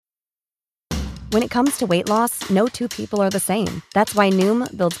When it comes to weight loss, no two people are the same. That's why Noom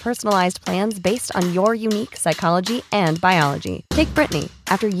builds personalized plans based on your unique psychology and biology. Take Brittany.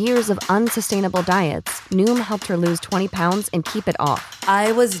 After years of unsustainable diets, Noom helped her lose 20 pounds and keep it off.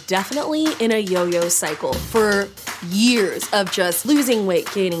 I was definitely in a yo-yo cycle for years of just losing weight,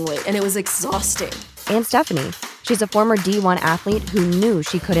 gaining weight, and it was exhausting. And Stephanie. She's a former D1 athlete who knew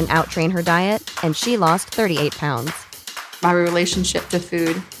she couldn't out-train her diet, and she lost 38 pounds. My relationship to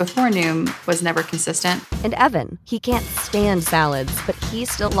food before Noom was never consistent. And Evan, he can't stand salads, but he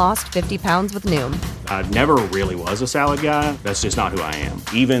still lost 50 pounds with Noom. I never really was a salad guy. That's just not who I am.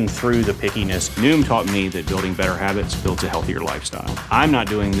 Even through the pickiness, Noom taught me that building better habits builds a healthier lifestyle. I'm not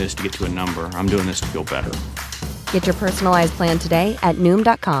doing this to get to a number. I'm doing this to feel better. Get your personalized plan today at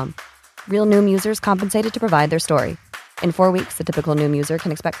Noom.com. Real Noom users compensated to provide their story. In 4 weeks, the typical Noom user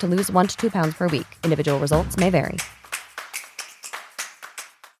can expect to lose 1 to 2 pounds per week. Individual results may vary.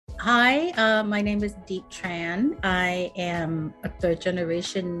 Hi, my name is Diep Tran. I am a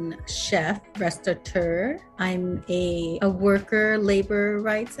third-generation chef, restaurateur. I'm a worker, labor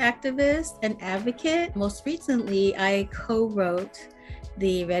rights activist, and advocate. Most recently, I co-wrote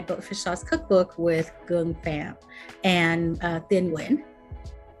the Red Boat Fish Sauce Cookbook with Gung Pham and Thin Nguyen.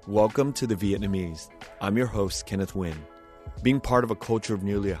 Welcome to The Vietnamese. I'm your host, Kenneth Nguyen. Being part of a culture of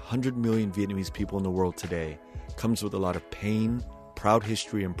nearly 100 million Vietnamese people in the world today comes with a lot of pain, proud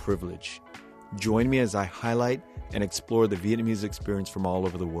history, and privilege. Join me as I highlight and explore the Vietnamese experience from all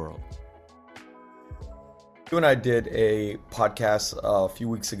over the world. You and I did a podcast a few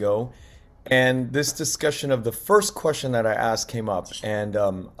weeks ago, and this discussion of the first question that I asked came up, and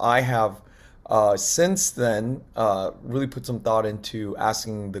I have since then really put some thought into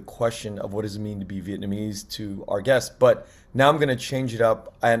asking the question of what does it mean to be Vietnamese to our guests. But now I'm going to change it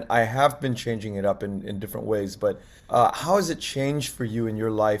up, and I have been changing it up in different ways. But how has it changed for you in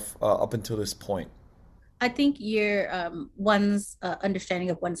your life up until this point? I think your one's understanding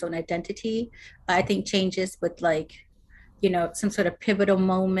of one's own identity, I think changes with some sort of pivotal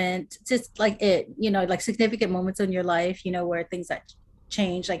moment, just like like significant moments in your life, where things that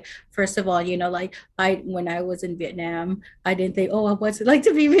change. Like, first of all, when I was in Vietnam, I didn't think, what's it like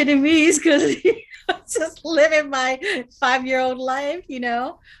to be Vietnamese? Because I was just living my 5-year-old life,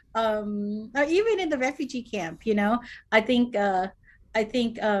 or even in the refugee camp, I think that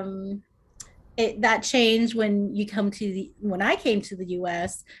changed when I came to the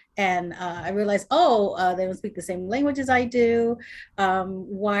US, and I realized, they don't speak the same language as I do.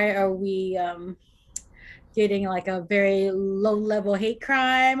 Why are we getting like a very low level hate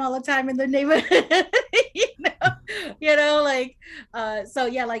crime all the time in the neighborhood?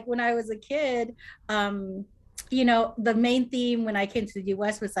 Like when I was a kid, the main theme when I came to the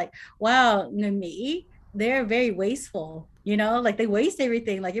US was like, wow, me, they're very wasteful, like they waste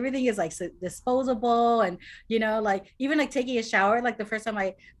everything. Like everything is like disposable. And, even like taking a shower, like the first time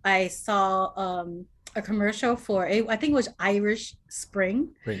I saw a commercial for I think it was Irish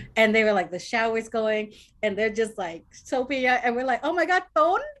Spring. Right. And they were like the showers going and they're just like soaping out, and we're like, oh my God,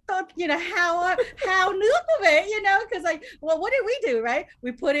 how new of it, because like, well, what did we do, right?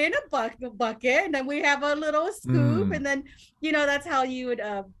 We put in a bucket and then we have a little scoop and then that's how you would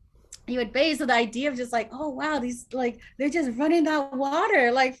bathe. So the idea of just like, oh wow, these like they're just running that water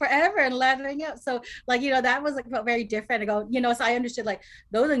like forever and lathering up. So like, that was like felt very different. I go, so I understood like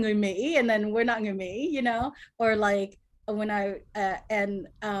those are Người Mỹ and then we're not Người Mỹ, or like when I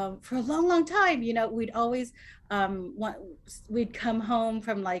for a long time, we'd always we'd come home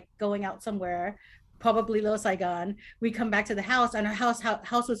from like going out somewhere, probably Little Saigon. We'd come back to the house and our house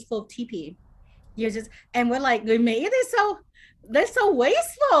was full of teepee. And we're like, Người Mỹ, they're so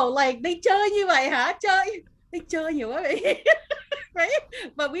wasteful. Like they join you, they join you, right?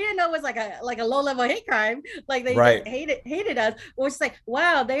 But we didn't know it was like a low level hate crime. Like they just hated us. We're just like,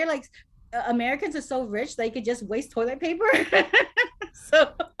 wow, they're like, Americans are so rich they could just waste toilet paper.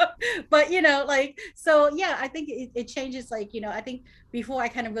 So, but I think it changes. Like, I think before I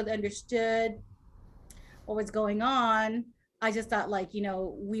kind of really understood what was going on, I just thought like,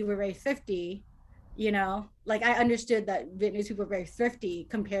 we were very thrifty. Like I understood that Vietnamese people were very thrifty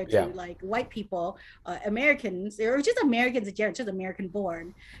compared to like white people, Americans, or just Americans in general, just American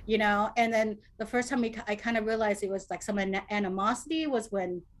born, and then the first time I kind of realized it was like some animosity was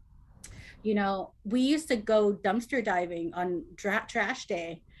when, we used to go dumpster diving on trash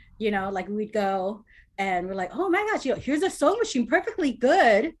day, like we'd go and we're like, oh my gosh, here's a sewing machine, perfectly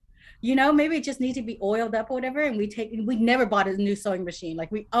good. Maybe it just needs to be oiled up or whatever. And we never bought a new sewing machine.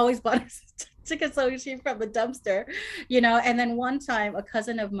 Like we always took a sewing machine from the dumpster, and then one time a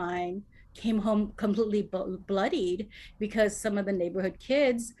cousin of mine came home completely bloodied because some of the neighborhood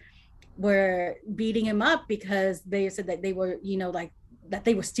kids were beating him up because they said that they were, like that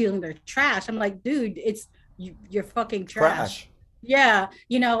they were stealing their trash. I'm like, dude, it's you're fucking trash. Trash. Yeah,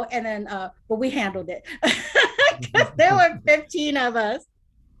 and then but we handled it because there were 15 of us.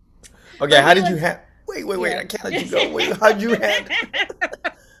 Okay, But how he did you was, wait, yeah. I can't let you go. Wait, how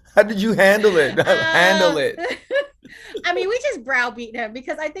did you handle it? Handle uh, it. I mean, we just browbeat him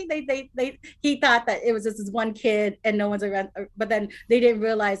because I think he thought that it was just this one kid and no one's around, but then they didn't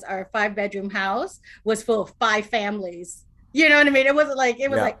realize our 5 bedroom house was full of 5 families. You know what I mean? It was Yeah.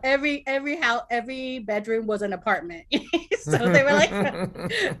 like every house, every bedroom was an apartment. So they were like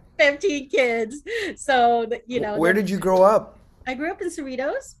 15 kids. So Where then did you grow up? I grew up in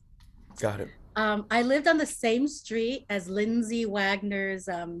Cerritos. Got it. I lived on the same street as Lindsay Wagner's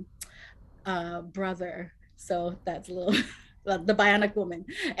brother. So that's a little the bionic woman.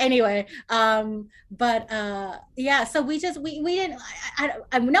 Anyway, but yeah, so we didn't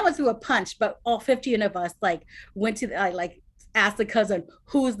I no one threw a punch, but all 15 of us like went to I like asked the cousin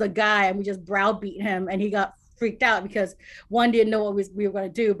who's the guy, and we just browbeat him, and he got freaked out because one didn't know what we were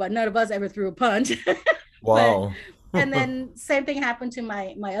going to do, but none of us ever threw a punch. But Wow. and then same thing happened to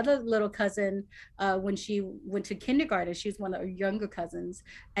my other little cousin when she went to kindergarten. She was one of our younger cousins,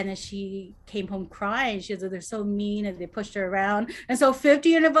 and then she came home crying. She said they're so mean and they pushed her around, and so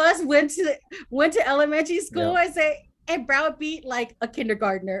 15 of us went to elementary Yeah. school and say and browbeat like a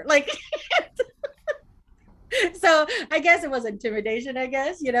kindergartner, like. So I guess it was intimidation, I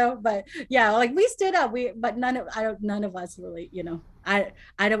guess, but yeah, like we stood up, but none of us really, I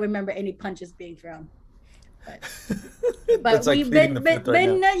don't remember any punches being thrown, but That's like we pleading the but fifth right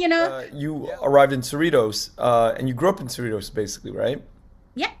now. You arrived in Cerritos, and you grew up in Cerritos, basically, right?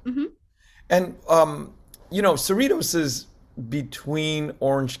 yeah. And Cerritos is between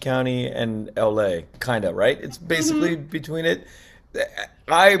Orange County and LA, kind of, right? It's basically between it. I've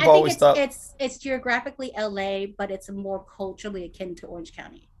I think always it's thought, it's it's geographically LA, but it's more culturally akin to Orange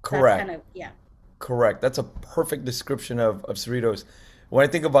County. That's kind correct, of, yeah. correct. That's a perfect description of Cerritos. When I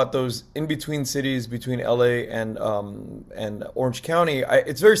think about those in between cities between LA and Orange County,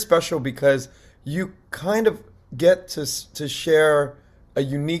 it's very special because you kind of get to share a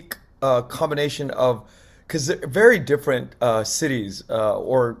unique combination of because they're very different cities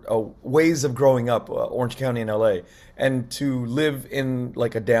or ways of growing up, Orange County and LA, and to live in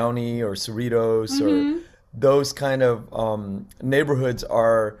like a Downey or Cerritos or Hmm. those kind of neighborhoods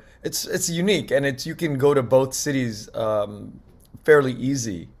are it's unique, and it's you can go to both cities fairly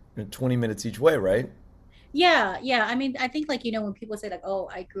easy, 20 minutes each way, right? Yeah, yeah. I mean, I think like, when people say like, "Oh,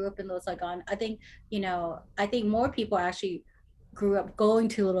 I grew up in Little Saigon," I think more people actually grew up going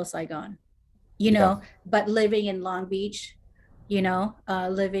to Little Saigon, Yeah. but living in Long Beach,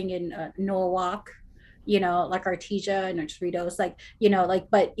 living in Norwalk, like Artesia and Cerritos, like,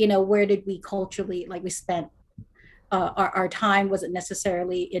 but where did we culturally, like, we spent our time wasn't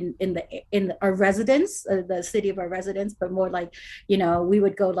necessarily our residence, the city of our residence, but more like, we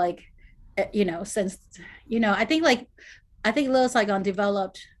would go like, since, I think like, I think Little Saigon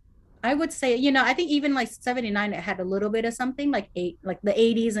developed, I would say, I think even like 79, it had a little bit of something like the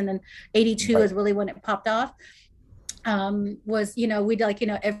 80s, and then 82 Right. is really when it popped off. Was, we'd like,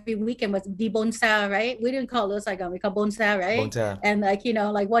 every weekend was the bonsa, right? We didn't call it Saigon, we call bonsa, right? Bonta. And like,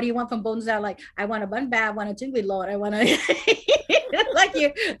 like, what do you want from bonsa? Like, I want a bun bag, I want a jingly lord, I want to like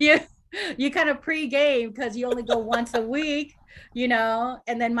you you kind of pre-game because you only go once a week,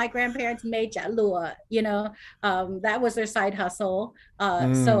 and then my grandparents made jalua, that was their side hustle. So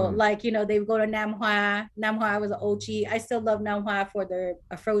Mm. like, they would go to Nam Hoa was an OG. I still love Nam Hoa for their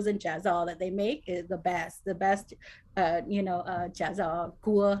frozen jazz that they make is the best jazz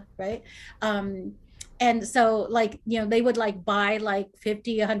gua, right? And so like, they would like buy like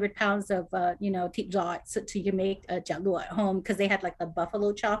 50 100 pounds of tip jar to you make a jalua at home because they had like the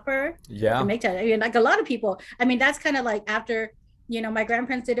buffalo chopper to Yeah. make that. I mean, like a lot of people, I mean, that's kind of like after, my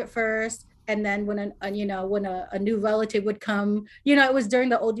grandparents did it first, and then when a new relative would come, it was during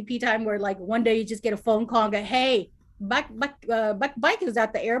the ODP time where like one day you just get a phone call and go, hey, Buck Bike is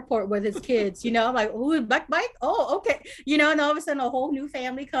at the airport with his kids. I'm like, who is Buck Bike? Oh, okay. And all of a sudden a whole new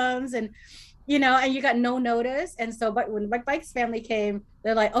family comes, and you got no notice. And so, but when Buck Bike's family came,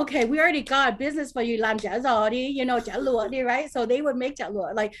 they're like, okay, we already got business for you, lam jazadi, jalua, right? So they would make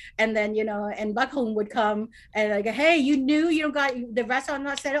jalua, like, and then, and Buck Home would come and like, hey, you knew you don't got the restaurant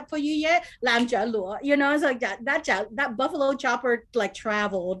not set up for you yet, lam jalua, it's like that buffalo chopper like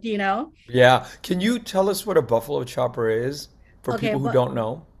traveled. Yeah. Can you tell us what a buffalo chopper is for Okay, people who but don't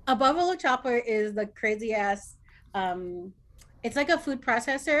know? a buffalo chopper is the crazy ass um it's like a food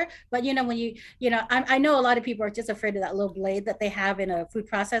processor, but when I know a lot of people are just afraid of that little blade that they have in a food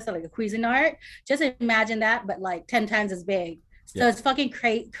processor, like a Cuisinart. Just imagine that, but like 10 times as big. So Yeah. it's fucking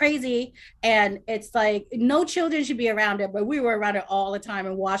crazy. And it's like no children should be around it, but we were around it all the time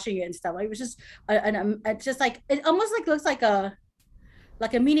and washing it and stuff. Like, it was just, just like, it almost like looks like a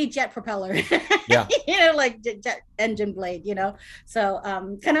mini jet propeller. Yeah. Like jet engine blade, so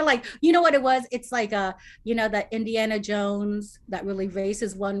kind of like, what it was, it's like that Indiana Jones, that really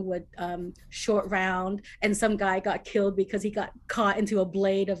racist one with short round, and some guy got killed because he got caught into a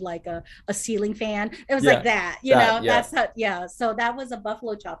blade of like a ceiling fan. It was like that, that's how. Yeah, so that was a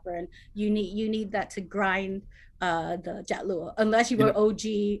buffalo chopper, and you need that to grind the jatlua, unless you were OG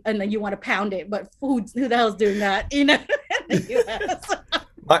and then you want to pound it, but who the hell's doing that in the US?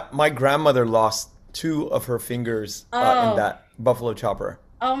 My grandmother lost 2 of her fingers in that buffalo chopper.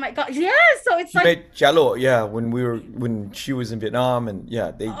 Oh my god! Yeah, so it's she like made jalo, when she was in Vietnam, and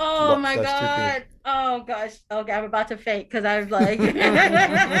they. Oh my god! Oh gosh! Okay, I'm about to faint because I was like,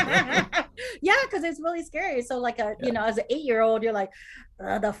 yeah, because it's really scary. So like as an 8-year-old, you're like,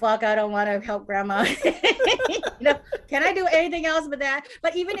 the fuck, I don't want to help grandma. Can I do anything else but that?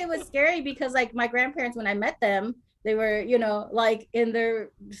 But even it was scary because like my grandparents, when I met them, they were, like in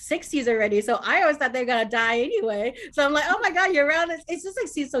their 60s already. So I always thought they're going to die anyway. So I'm like, oh my God, you're around this. It's just like,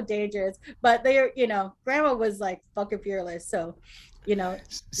 seems so dangerous. But they're, grandma was like fucking fearless. So, yeah.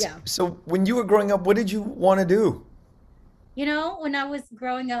 So when you were growing up, what did you want to do? When I was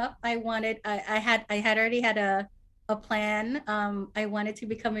growing up, I had already had a plan. I wanted to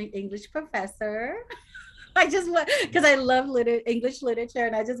become an English professor. I just want, because I love English literature,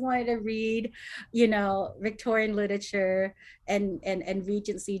 and I just wanted to read, Victorian literature and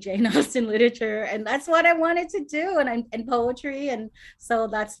Regency Jane Austen literature, and that's what I wanted to do, and poetry, and so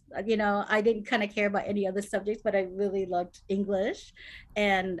that's I didn't kind of care about any other subjects, but I really loved English,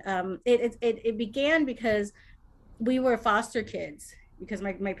 and it began because we were foster kids because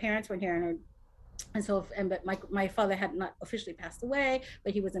my parents were here, but my father had not officially passed away,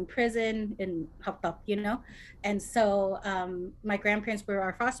 but he was in prison in Học Tập, and so my grandparents were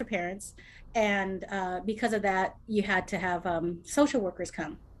our foster parents, and because of that, you had to have social workers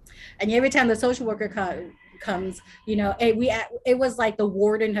come, and every time the social worker comes, it was like the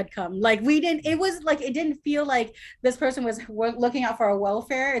warden had come. Like it didn't feel like this person was looking out for our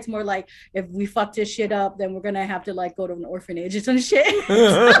welfare. It's more like, if we fuck this shit up, then we're gonna have to like go to an orphanage or some shit.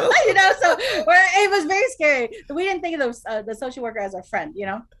 So it was very scary. We didn't think of the social worker as our friend,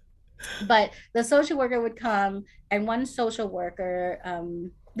 but the social worker would come, and one social worker,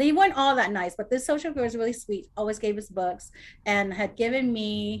 they weren't all that nice, but this social worker was really sweet, always gave us books, and had given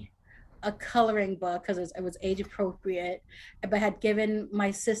me a coloring book because it was age appropriate, but had given my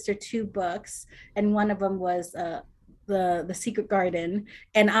sister 2 books, and one of them was the Secret Garden,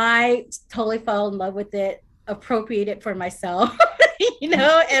 and I totally fell in love with it, appropriated it for myself.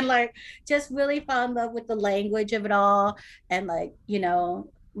 And like just really fell in love with the language of it all, and like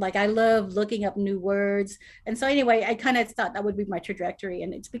I love looking up new words. And so anyway, I kind of thought that would be my trajectory,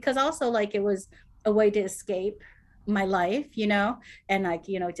 and it's because also like it was a way to escape my life, and like,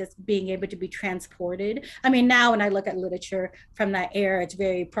 just being able to be transported. I mean, now when I look at literature from that era, it's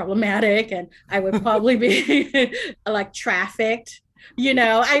very problematic, and I would probably be like trafficked.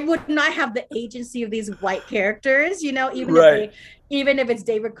 I would not have the agency of these white characters, even if it's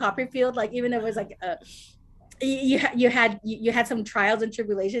David Copperfield, like even if it was like you had some trials and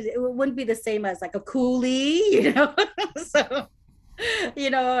tribulations, it wouldn't be the same as like a coolie, so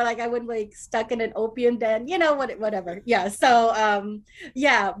like I would like stuck in an opium den, whatever. Yeah. So,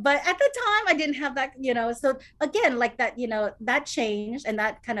 but at the time I didn't have that, so again, like that, that changed, and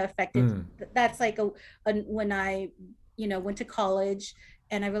that kind of affected, that's like when I, went to college,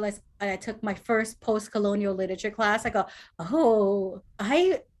 and I realized I took my first post-colonial literature class. I go, oh,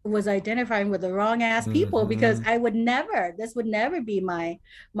 I was identifying with the wrong ass people, because this would never be my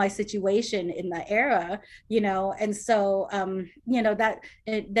situation in that era, and so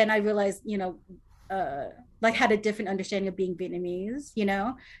then I realized, like had a different understanding of being Vietnamese,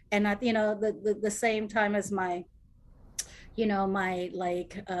 and at the same time as my my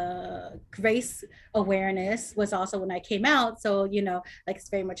like race awareness was also when I came out. So, like it's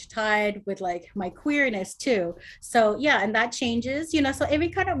very much tied with like my queerness too. So yeah, and that changes, so every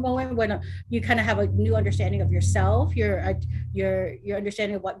kind of moment when you kind of have a new understanding of yourself, your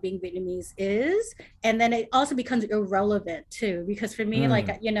understanding of what being Vietnamese is, and then it also becomes irrelevant too, because for me, like,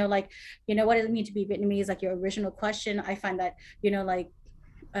 what does it mean to be Vietnamese? Like your original question, I find that,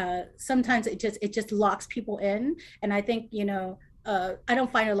 sometimes it just locks people in. And I think, I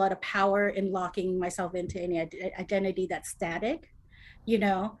don't find a lot of power in locking myself into any identity that's static,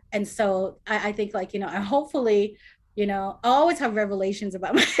 and so I think, like, I hopefully, I always have revelations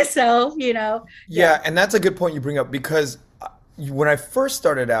about myself. Yeah. Yeah, and that's a good point you bring up because when I first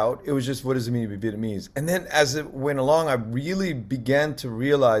started out, it was just what does it mean to be Vietnamese? And then as it went along, I really began to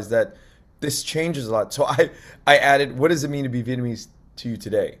realize that this changes a lot. So I added, what does it mean to be Vietnamese to you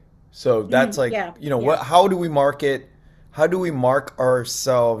today? So that's like, Yeah, what, yeah, how do we mark it? How do we mark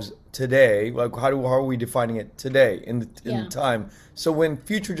ourselves today? Like how are we defining it today in the yeah. time? So when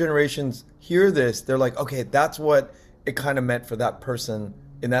future generations hear this, they're like, okay, that's what it kind of meant for that person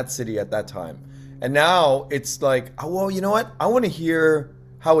in that city at that time. And now it's like, oh, well, you know what? I want to hear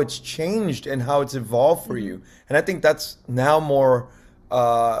how it's changed and how it's evolved for Mhm. you. And I think that's now more,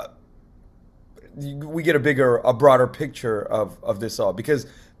 uh, we get a broader picture of this all because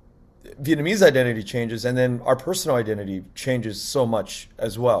Vietnamese identity changes and then our personal identity changes so much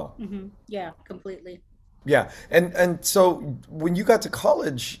as well. Yeah, completely. Yeah. And so when you got to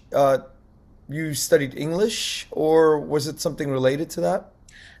college, you studied English or was it something related to that?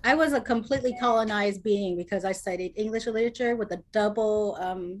 I was a completely colonized being because I studied English literature with a double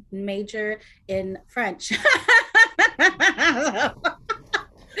major in French.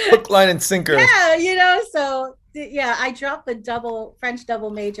 Hook, line, and sinker. Yeah, so yeah, I dropped the double French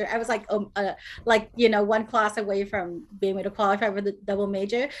double major. I was like, one class away from being able to qualify for the double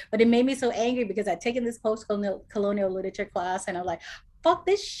major, but it made me so angry because I'd taken this post-colonial literature class and I'm like, fuck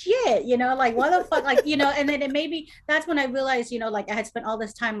this shit, like what the fuck, like, and then it made me, that's when I realized, like I had spent all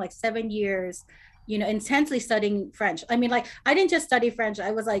this time, like 7 years, intensely studying French. I mean, like I didn't just study French,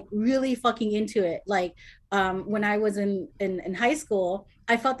 I was like really fucking into it. Like when I was in high school,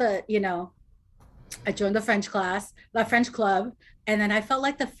 I felt that, I joined the French club, and then I felt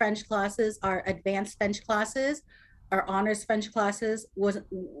like the French classes, our advanced French classes, our honors French classes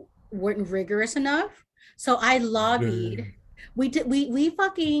weren't rigorous enough. So I lobbied. We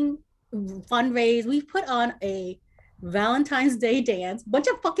fucking fundraised. We put on a Valentine's Day dance. Bunch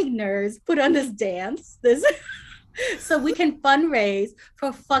of fucking nerds put on this dance. This so we can fundraise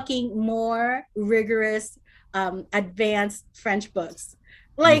for fucking more rigorous, advanced French books.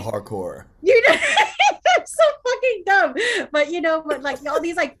 You Like, hardcore. that's so fucking dumb. But like all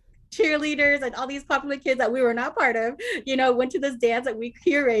these like cheerleaders and all these popular kids that we were not part of, went to this dance that we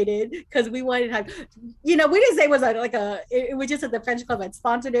curated because we wanted to have, we didn't say it was it was just at the French club had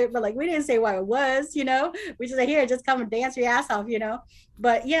sponsored it, but like we didn't say why it was, we just said, here, just come and dance your ass off,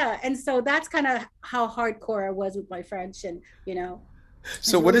 But yeah, and so that's kind of how hardcore I was with my French, and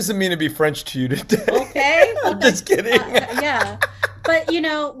So what does it mean to be French to you today? okay, I'm just kidding. yeah. But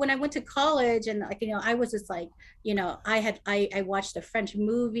when I went to college and like, I was just like, I watched a French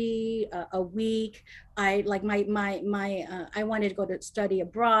movie a week. I like my I wanted to go to study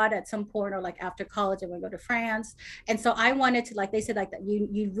abroad at some point, or like after college I want to go to France. And so I wanted to, like they said, like that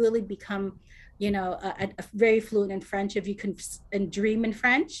you really become, a very fluent in French if you can and dream in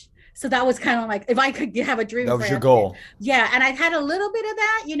French. So that was kind of like, if I could have a dream That in was your France. goal. Yeah, and I had a little bit of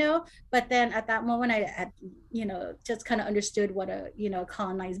that, but then at that moment I had, just kind of understood what a,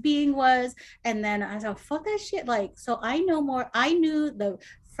 colonized being was. And then I was like, fuck that shit. Like, so I know more. I knew the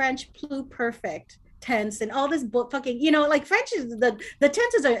French pluperfect tense and all this book fucking, like French is the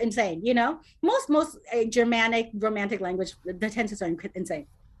tenses are insane, most Germanic romantic language, the tenses are insane.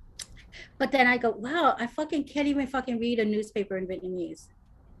 But then I go, wow, I fucking can't even fucking read a newspaper in Vietnamese.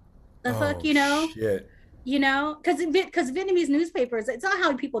 The fuck, Oh shit. because Vietnamese newspapers, it's not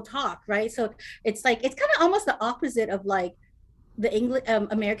how people talk, right? So it's like, it's kind of almost the opposite of like the English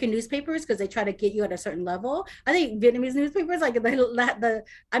American newspapers, because they try to get you at a certain level. I think Vietnamese newspapers, like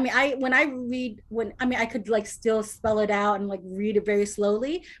I mean, I could like still spell it out and like read it very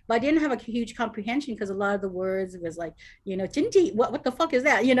slowly, but I didn't have a huge comprehension because a lot of the words was like, Jinti, what the fuck is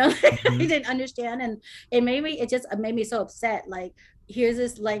that? I Mhm. didn't understand, and it made me so upset. Like, here's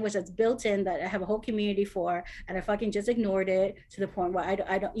this language that's built in that I have a whole community for, and I fucking just ignored it to the point where I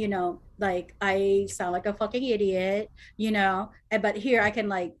don't, like I sound like a fucking idiot, but here I can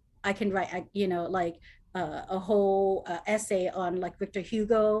write, like a whole essay on like Victor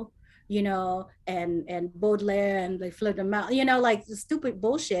Hugo, and Baudelaire and like Fleur de Mal, like stupid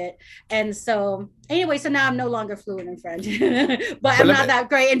bullshit. And so anyway, so now I'm no longer fluent in French, but But I'm let not me, that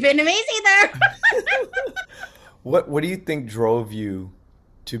great in Vietnamese either. what do you think drove you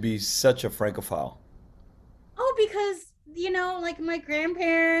to be such a Francophile? Oh, because like my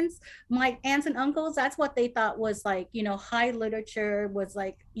grandparents, my aunts and uncles, that's what they thought was like, high literature, was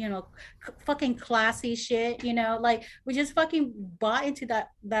like, fucking classy shit, like we just fucking bought into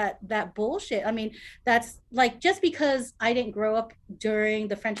that bullshit. I mean, that's like, just because I didn't grow up during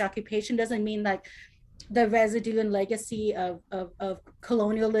the French occupation doesn't mean like the residue and legacy of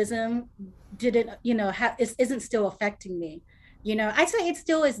colonialism didn't, isn't still affecting me. I say it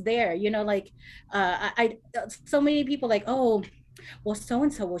still is there, like so many people like, oh, well, so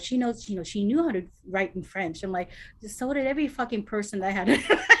and so, well, she knows, she knew how to write in French. I'm like, so did every fucking person that had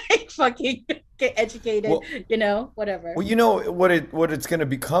to like, fucking get educated, Well, whatever. well, what it's gonna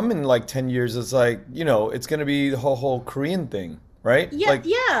become in like 10 years is like, it's gonna be the whole Korean thing, right? Yeah, Like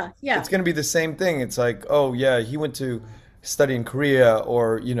yeah. it's gonna be the same thing. It's like, oh yeah, he went to study in Korea,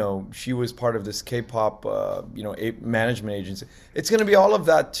 or she was part of this K-pop, management agency. It's gonna be all of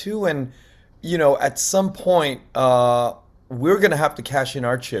that too, and at some point, we're gonna have to cash in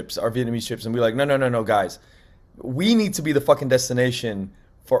our chips, our Vietnamese chips, and be like, no, no, no, no, guys, we need to be the fucking destination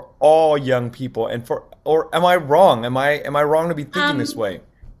for all young people. And or am I wrong? Am I wrong to be thinking this Um, way?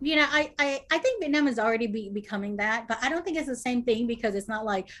 I think Vietnam is already becoming that, but I don't think it's the same thing, because it's not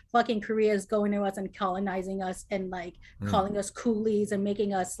like fucking Korea is going to us and colonizing us and like Mm, calling us coolies and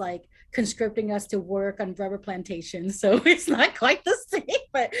making us like conscripting us to work on rubber plantations. So it's not quite the same,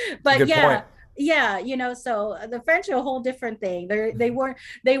 but it's a good yeah. point. Yeah, so the French are a whole different thing. They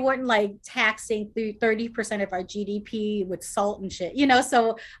weren't like taxing through 30% of our GDP with salt and shit,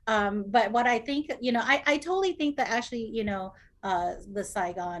 so but what I think, I totally think that actually, the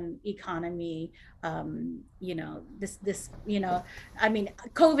Saigon economy, this, I mean,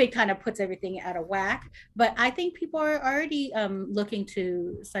 COVID kind of puts everything out of whack, but I think people are already looking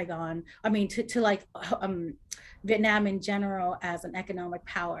to Saigon, I mean, to like Vietnam in general as an economic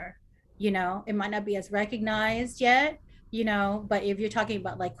power. It might not be as recognized yet, but if you're talking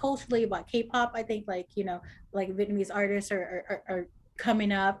about like culturally about K-pop, I think like, like Vietnamese artists are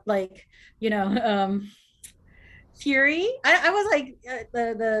coming up, like, you know, Fury. I was like,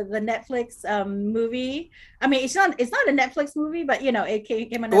 the Netflix movie. I mean, it's not a Netflix movie, but it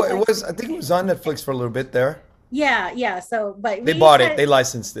came on Well, it Netflix. was. I think it was on Netflix for a little bit there. Yeah, yeah. So, but They we bought it. kind They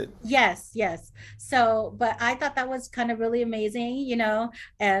licensed it. yes, yes. So, but I thought that was kind of really amazing,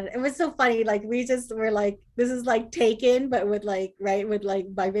 and it was so funny. Like we just were like, this is like Taken, but with like, right, with like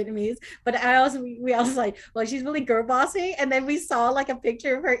by Vietnamese. But we also like, well, she's really girl bossy, and then we saw like a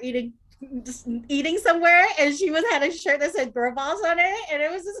picture of her just eating somewhere, and she had a shirt that said girl boss on it, and it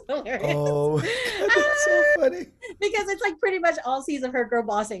was just hilarious. Oh my God, that's so funny. Because it's like pretty much all seasons of her girl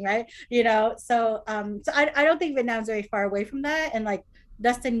bossing, right? So I don't think Vietnam's very far away from that. And like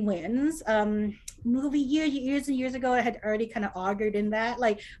Dustin Wins movie years and years ago, I had already kind of augured in that.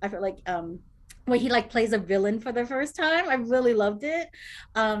 Like I felt like when he like plays a villain for the first time, I really loved it.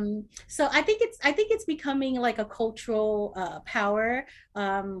 So I think it's becoming like a cultural power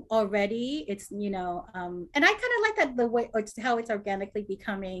already. It's and I kind of like that, the way it's how it's organically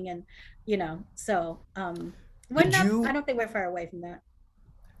becoming. And so we're Did not, I you don't think we're far away from that.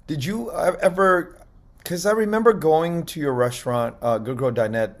 did you ever? Because I remember going to your restaurant, Good Girl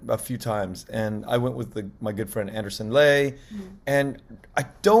Dinette, a few times, and I went with my good friend Anderson Lay, Mhm. and I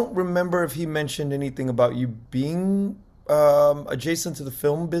don't remember if he mentioned anything about you being adjacent to the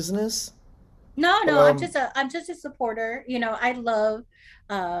film business. No, Um, I'm just a supporter. I love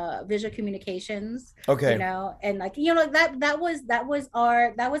visual communications, okay, and like, that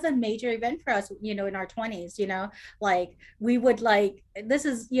was a major event for us, in our 20s, like we would like, this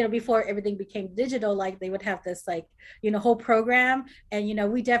is, before everything became digital, like they would have this like, whole program. And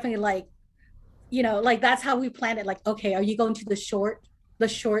we definitely like, like that's how we planned it. Like, okay, are you going to the short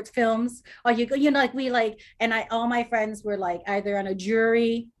films? Are you like, we like, and I all my friends were like either on a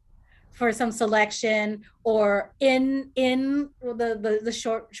jury for some selection, or in the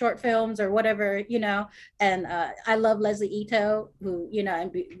short films or whatever. And I love Leslie Ito, who,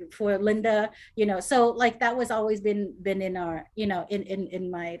 and for Linda, so like that was always been in our, in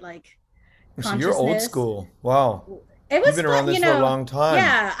my like so you're old consciousness. school. Wow, It you've was been fun, around this for a long time.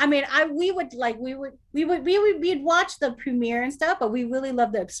 yeah. I mean, we'd watch the premiere and stuff, but we really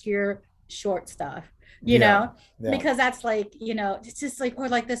love the obscure short stuff, you Yeah, know yeah. because that's like, it's just like, or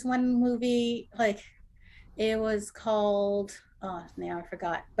like this one movie, like it was called, oh, now I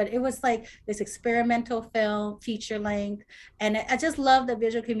forgot, but it was like this experimental film, feature length. And I just love the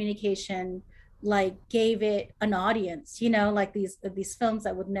visual communication, like gave it an audience, like these films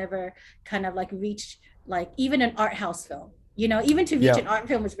that would never kind of like reach, like even an art house film, even to reach Yeah. an art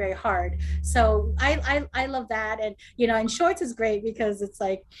film was very hard. So I love that. And and shorts is great because it's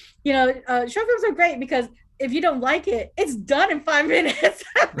like, short films are great because if you don't like it, it's done in 5 minutes.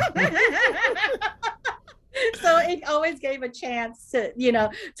 So it always gave a chance to,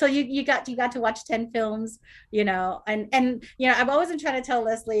 so you got to watch 10 films, and I've always been trying to tell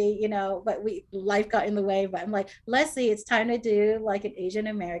Leslie, but life got in the way, but I'm like, Leslie, it's time to do like an Asian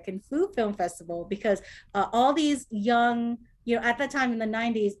American food film festival, because all these young, at the time in the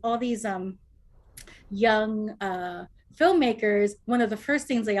 90s, all these young filmmakers, one of the first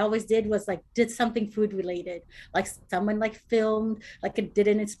things they always did was like did something food related, like someone like filmed, like did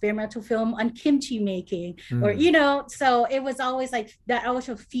an experimental film on kimchi making, or so it was always like that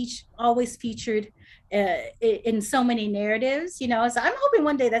always featured in so many narratives, so I'm hoping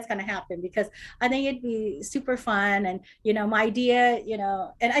one day that's going to happen, because I think it'd be super fun. And my idea,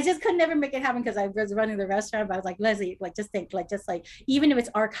 and I just could never make it happen because I was running the restaurant, but I was like, Leslie, like just think, like just like, even if it's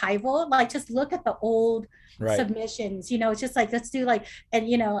archival, like just look at the old submissions, it's just like, let's do like,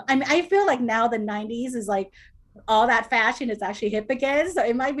 and I feel like now the 90s is like all that fashion is actually hip again, so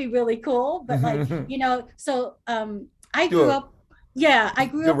it might be really cool. But like so I grew up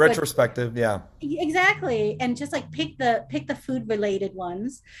the retrospective, exactly, and just like pick the food related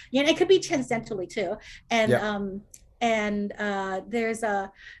ones, it could be transcendentally too. And there's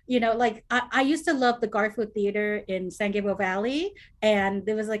a, like I used to love the Garfield Theater in San Gabriel Valley, and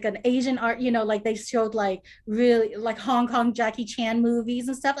there was like an Asian art, like they showed like really like Hong Kong Jackie Chan movies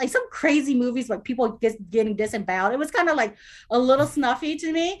and stuff, like some crazy movies, like people getting disemboweled. It was kind of like a little snuffy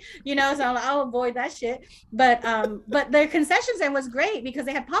to me, so I'm like, I'll avoid that shit. But their concessions then was great, because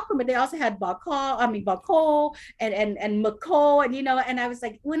they had popcorn, but they also had bako and mako, and and I was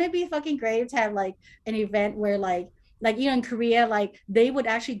like, wouldn't it be fucking great to have like an event where like in Korea, like they would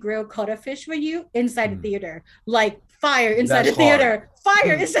actually grill cuttlefish for you inside the theater, like fire inside the theater,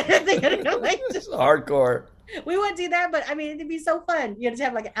 fire inside the theater, like just hardcore. We wouldn't do that, but I mean, it'd be so fun, to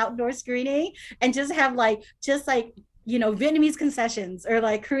have like an outdoor screening and just have like Vietnamese concessions or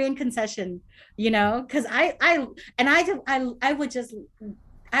like Korean concession, because I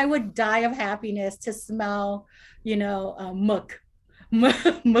would die of happiness to smell,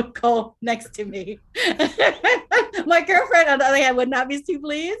 mukko next to me. My girlfriend, on the other hand, would not be too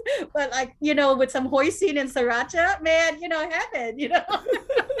pleased, but like, with some hoisin and sriracha, man, heaven,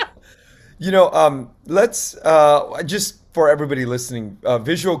 Let's just for everybody listening,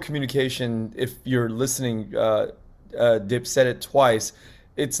 visual communication, if you're listening, Diep said it twice.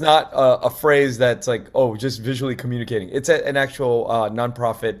 It's not a phrase that's like, oh, just visually communicating. It's an actual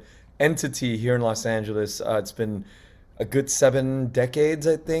nonprofit entity here in Los Angeles. It's been a good 7 decades,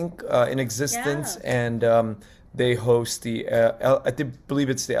 I think, in existence, and they host I believe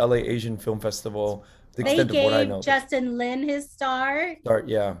it's the LA Asian Film Festival. The they extent of what I know. Gave Justin Lin his start.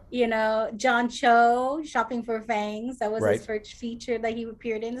 Yeah. John Cho, Shopping for Fangs. That was his first feature that he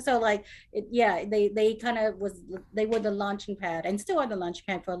appeared in. So like, they kind of they were the launching pad, and still are the launching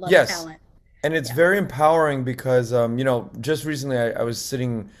pad for a lot of talent. And it's very empowering because, just recently I was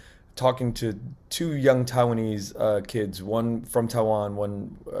talking to 2 young Taiwanese kids, one from Taiwan,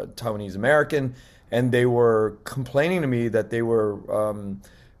 one Taiwanese American, and they were complaining to me that they were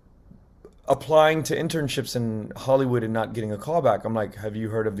applying to internships in Hollywood and not getting a call back. I'm like, have you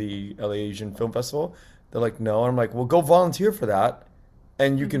heard of the LA Asian Film Festival? They're like, no. I'm like, well, go volunteer for that,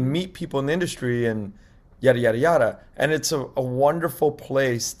 and you can meet people in the industry and yada, yada, yada. And it's a wonderful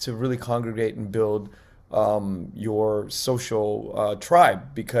place to really congregate and build your social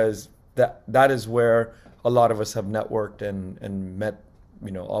tribe, because that is where a lot of us have networked and met,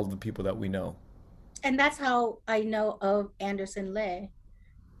 all the people that we know. And that's how I know of Anderson Lei,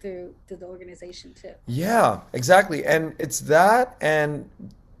 through the organization too. Yeah, exactly. And it's that, and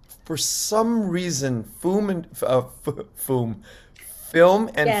for some reason, film and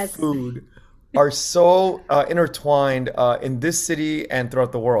food are so intertwined in this city and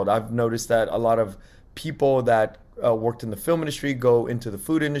throughout the world. I've noticed that a lot of people that worked in the film industry go into the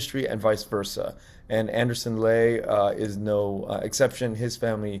food industry and vice versa. And Anderson Lei is no exception. His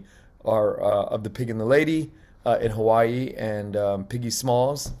family are of the Pig and the Lady in Hawaii, and Piggy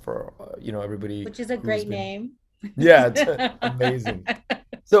Smalls for everybody. Which is a great name. Yeah, it's amazing.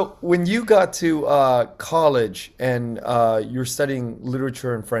 So when you got to college and you're studying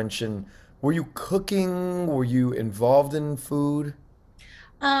literature and French, and were you cooking? Were you involved in food?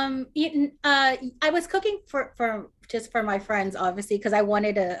 I was cooking for just for my friends, obviously, because I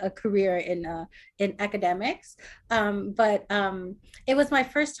wanted a career in academics. But it was my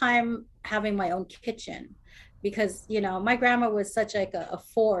first time having my own kitchen, because my grandma was such like a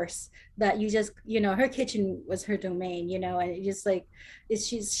force that you just her kitchen was her domain, and it just like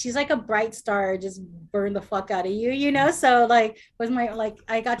she's like a bright star, just burn the fuck out of you, so like was my, like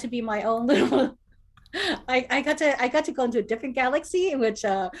I got to be my own little I got to go into a different galaxy in which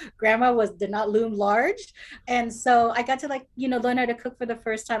grandma did not loom large, and so I got to like learn how to cook for the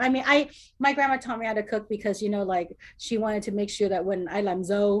first time. I mean, I my grandma taught me how to cook because like she wanted to make sure that when I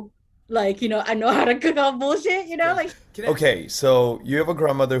lamzo, like I know how to cook all bullshit. Like Okay, so you have a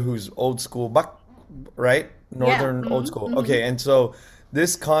grandmother who's old school, right? yeah, Northern old school. mm-hmm. Okay, and so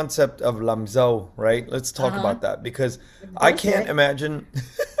this concept of lamzao, right? Let's talk Uh-huh. about that because I can't Bullshit. imagine.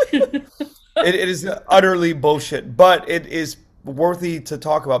 It is utterly bullshit, but it is worthy to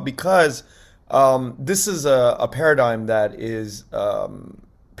talk about because this is a paradigm that is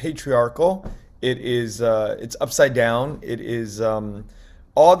patriarchal. It's upside down. It is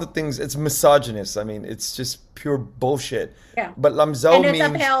all the things. It's misogynist. I mean, it's just pure bullshit. Yeah, But and lamzao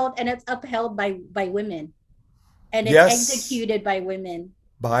means it's upheld by women, and it's yes executed by women.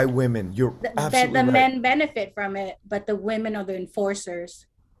 by women. You're The absolutely right. men benefit from it, but the women are the enforcers.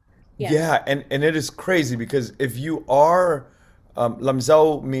 Yeah. Yeah, and it is crazy because if you are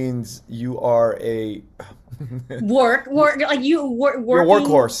lamzao means you are a Work like you're a working.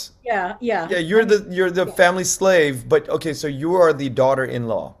 workhorse. Yeah, yeah. Yeah, I mean, you're the yeah, family slave, but okay, so you are the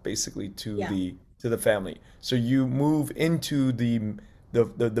daughter-in-law basically yeah. to the family. So you move into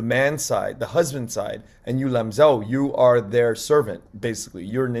the man side, the husband side, and you lamzao, you are their servant basically.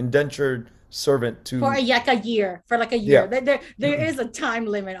 You're an indentured servant For to a year, for like a year. yeah. There is a time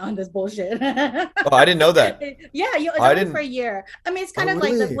limit on this bullshit. Oh, I didn't know that. Yeah, it's I only for didn't. a year. I mean, it's kind Oh, of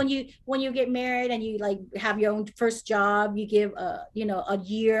like really? when you get married and you like have your own first job, you give a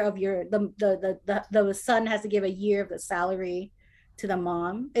year of your the son has to give a year of the salary to the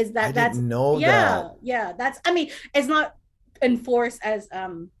mom. Is I that's didn't know yeah, that. yeah. That's I mean, it's not enforced as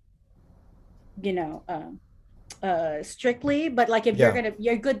you know, strictly, but like if Yeah.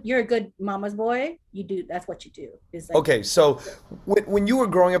 you're a good mama's boy, you do that's what you do. Is like Okay, so when you were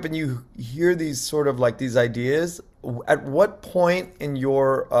growing up and you hear these sort of like these ideas, at what point in your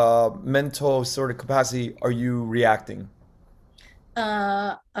mental sort of capacity are you reacting?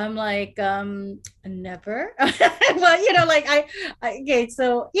 I'm like never. Well, like okay,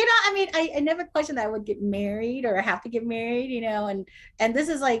 so I mean I never questioned that I would get married or have to get married, and this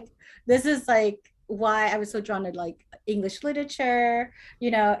is like why I was so drawn to like English literature.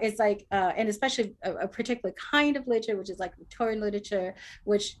 It's like and especially a particular kind of literature, which is like Victorian literature,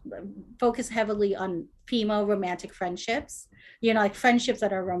 which focus heavily on female romantic friendships, like friendships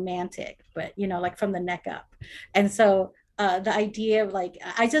that are romantic, but like from the neck up. And so the idea of like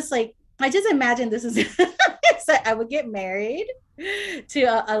I just imagine this is so I would get married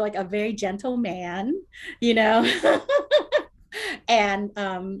to like a very gentle man, you know, and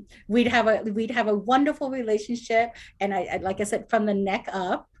we'd have a wonderful relationship, and I like I said from the neck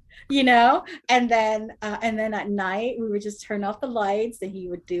up, and then at night we would just turn off the lights and he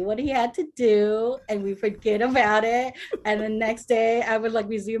would do what he had to do and we forget about it, and the next day I would like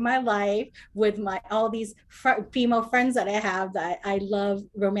resume my life with my all these female friends that I have that I love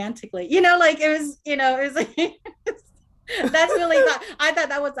romantically, like it was like that's really I thought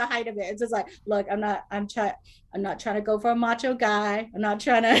that was the height of it. It's just like, look, I'm not trying to go for a macho guy. I'm not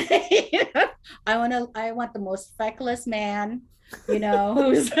trying to I want the most feckless man,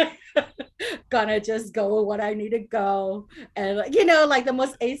 who's gonna just go with what I need to go. And like, like the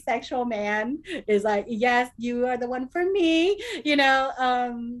most asexual man is like, yes, you are the one for me, and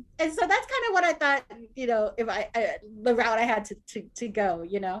so that's kind of what I thought, if the route I had to go,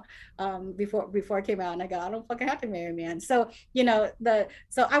 before I came out, and I go, I don't fucking have to marry a man. So,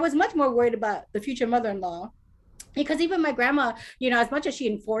 so I was much more worried about the future mother-in-law, because even my grandma, as much as she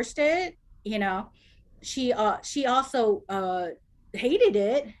enforced it, she also hated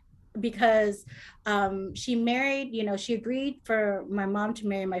it, because she married, she agreed for my mom to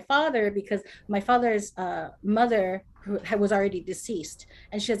marry my father because my father's mother was already deceased,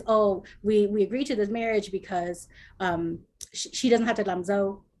 and she says, oh, we agreed to this marriage because she doesn't have to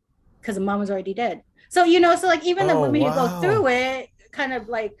lamzo because the mom was already dead. So so like even the Oh, women who go wow. through it kind of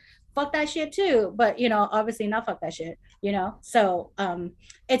like fuck that shit too, but obviously not fuck that shit, so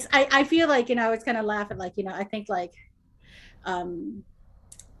it's I feel like I was kind of laughing, like I think like um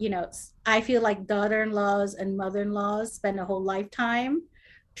I feel like daughter-in-laws and mother-in-laws spend a whole lifetime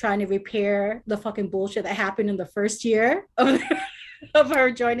trying to repair the fucking bullshit that happened in the first year of her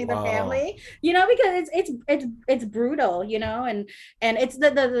joining the Wow. family, because it's brutal, and it's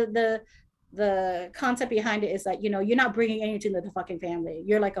the concept behind it is that you're not bringing anything to the fucking family.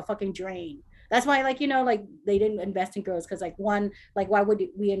 You're like a fucking drain. That's why, like, like they didn't invest in girls, because like one, like why would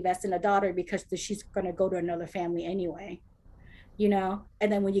we invest in a daughter, because she's gonna go to another family anyway,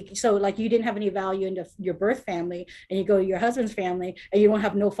 and then when so like you didn't have any value in your birth family, and you go to your husband's family and you don't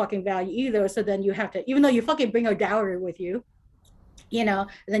have no fucking value either, so then you have to, even though you fucking bring a dowry with you,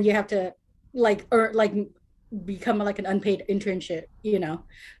 then you have to like or like become like an unpaid internship,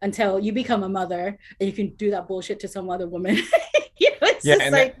 until you become a mother and you can do that bullshit to some other woman. It's Yeah,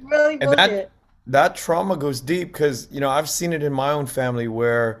 just like really and bullshit. that trauma goes deep because I've seen it in my own family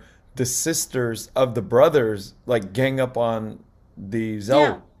where the sisters of the brothers like gang up on the Yeah.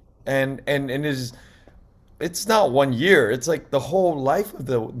 Zoe, and it's not 1 year, it's like the whole life of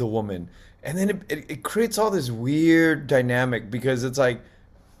the woman, and then it creates all this weird dynamic because it's like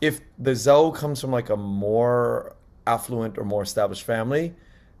if the Zoe comes from like a more affluent or more established family,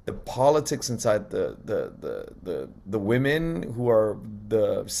 the politics inside the women who are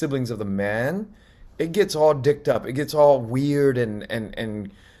the siblings of the man, it gets all dicked up. It gets all weird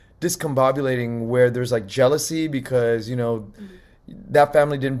and discombobulating where there's like jealousy because, that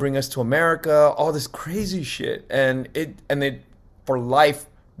family didn't bring us to America, all this crazy shit. And they for life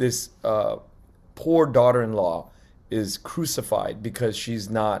this poor daughter-in-law is crucified because she's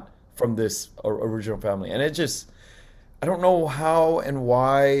not from this original family. And it just, I don't know how and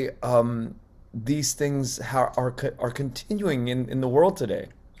why these things are continuing in the world today.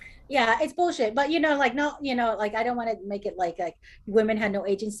 Yeah, it's bullshit. But like no, like I don't want to make it like women had no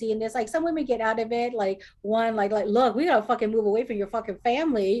agency in this. Like some women get out of it. Like one, like look, we gotta fucking move away from your fucking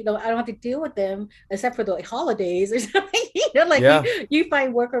family. I don't have to deal with them except for the like, holidays or something. Like Yeah. you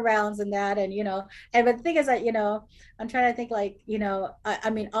find workarounds and that, and and but the thing is that I'm trying to think like I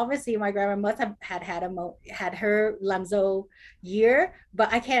mean obviously my grandma must have had her Lamzo year,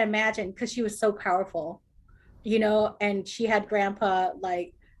 but I can't imagine because she was so powerful, and she had grandpa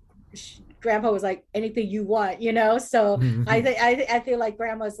like grandpa was like anything you want, so I feel like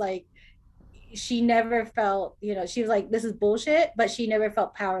grandma's like she never felt, she was like this is bullshit, but she never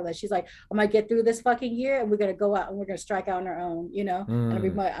felt powerless. She's like I'm gonna get through this fucking year and we're gonna go out and we're gonna strike out on our own, and Mm.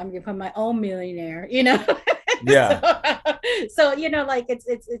 I'm gonna become my own millionaire, Yeah. so, so like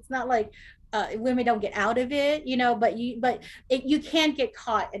it's not like women don't get out of it, but you can't get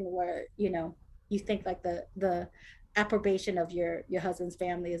caught in where you think like the approbation of your husband's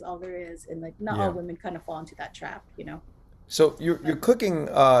family is all there is, and like not all Yeah. women kind of fall into that trap, So you're cooking,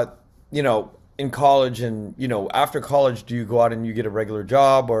 in college, and after college, do you go out and you get a regular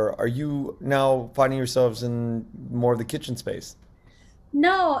job, or are you now finding yourselves in more of the kitchen space?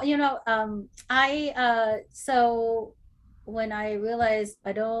 No, I so when I realized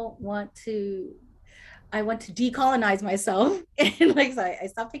I want to decolonize myself, and like so I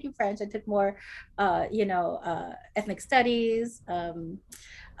stopped taking French. I took more ethnic studies,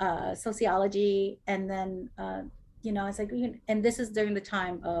 sociology, and then I was like, and this is during the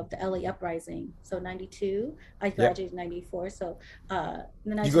time of the LA uprising. So 92, I Yep. graduated in 94. So then I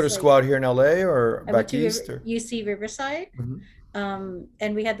Did you was go to just like, school out here in LA or I went back to east or? UC Riverside. Mhm.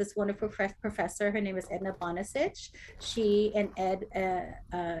 And we had this wonderful professor. Her name is Edna Bonasich. She and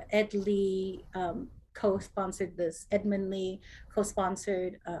Ed Lee co-sponsored this. Edmund Lee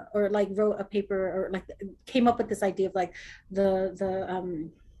co-sponsored or like wrote a paper or like came up with this idea of like the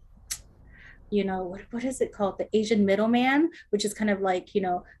what is it called, the Asian middleman, which is kind of like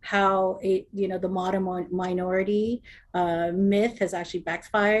how the modern minority myth has actually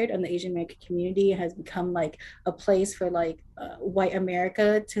backfired on the Asian American community, has become like a place for like white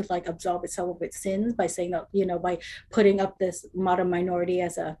America to like absolve itself of its sins by saying that by putting up this modern minority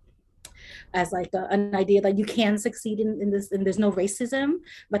as like an idea that you can succeed in this and there's no racism,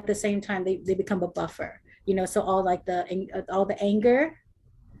 but at the same time they become a buffer, so all the anger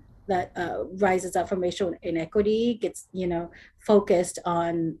that rises up from racial inequity gets focused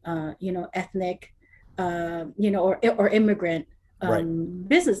on ethnic or immigrant Right.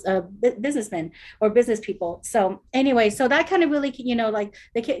 businessmen or business people. So anyway, so that kind of really like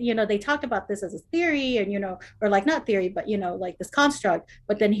they talked about this as a theory, and or like not theory, but like this construct,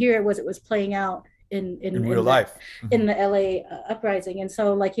 but then here it was playing out in In real life. in the LA uprising. And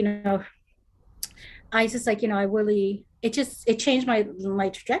so like I just like, I really, it changed my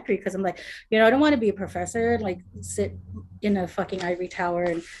trajectory, because I'm like, I don't want to be a professor, like sit in a fucking ivory tower.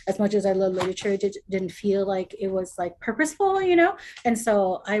 And as much as I love literature, it didn't feel like it was like purposeful, And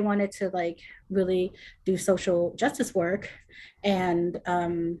so I wanted to like really do social justice work. And,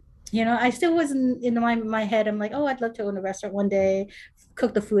 I still wasn't in my head. I'm like, oh, I'd love to own a restaurant one day,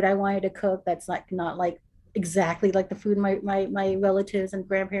 cook the food I wanted to cook. That's like not like exactly like the food my relatives and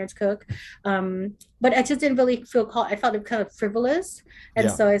grandparents cook, but I just didn't really feel called. I felt it kind of frivolous, and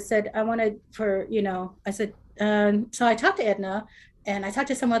Yeah. so I said I wanted for I said so I talked to Edna, and I talked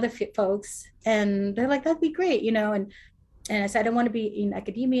to some other folks, and they're like that'd be great, and I said I don't want to be in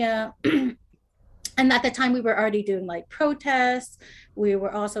academia. And at the time we were already doing like protests. We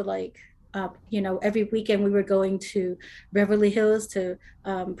were also like every weekend we were going to Beverly Hills to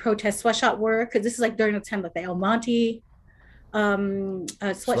protest sweatshop work, because this is like during the time like the El Monte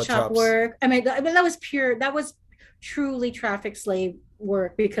sweatshop Sweatshops. work. I mean, that was pure, that was truly traffic slave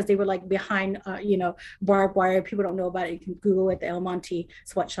work, because they were like behind barbed wire. People don't know about it, you can Google it, the El Monte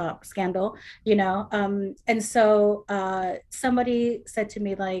sweatshop scandal. And so somebody said to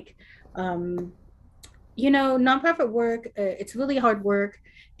me like, nonprofit work, it's really hard work,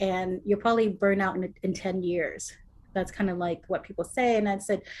 and you'll probably burn out in 10 years. That's kind of like what people say. And I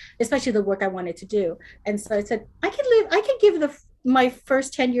said, especially the work I wanted to do. And so I said, I can give my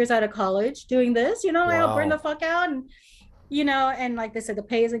first 10 years out of college doing this, I'll burn the Wow. fuck out. And like they said, the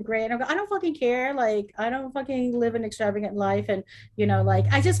pay isn't great. And I don't fucking care. Like, I don't fucking live an extravagant life. And, like,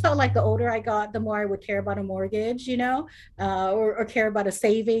 I just felt like the older I got, the more I would care about a mortgage, or care about a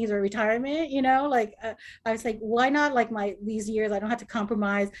savings or retirement, I was like, why not, like, these years, I don't have to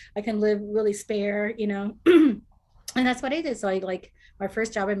compromise. I can live really spare, and that's what I did. So my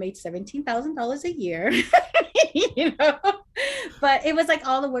first job, I made $17,000 a year, you know, but it was like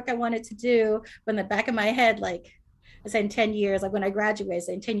all the work I wanted to do. But in the back of my head, like, I said in 10 years, like when I graduated, I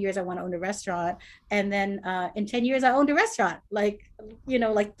said in 10 years, I want to own a restaurant. And then in 10 years, I owned a restaurant. Like,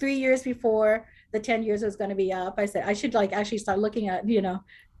 like 3 years before the 10 years was going to be up, I said, I should like actually start looking at, how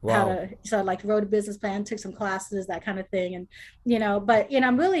Wow. to, so I like wrote a business plan, took some classes, that kind of thing. And, but,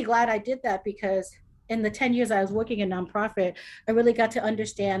 I'm really glad I did that, because in the 10 years I was working in nonprofit, I really got to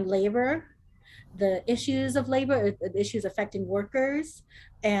understand labor, the issues of labor, the issues affecting workers.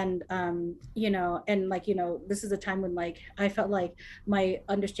 And and like, this is a time when like I felt like my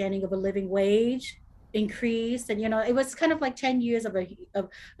understanding of a living wage increased. And it was kind of like 10 years of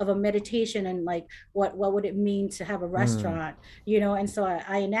a meditation, and like what would it mean to have a Mm. restaurant, and so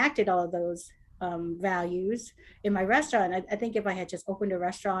I enacted all of those values in my restaurant. I think if I had just opened a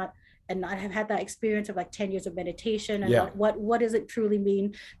restaurant and not have had that experience of like 10 years of meditation, and Yeah. what does it truly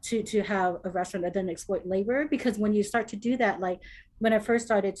mean to have a restaurant that doesn't exploit labor. Because when you start to do that, like when I first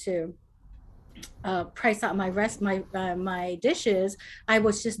started to price out my dishes, I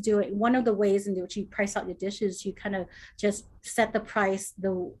was just doing one of the ways in which you price out your dishes. You kind of just set the price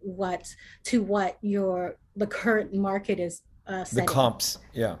what the current market is The setting. comps.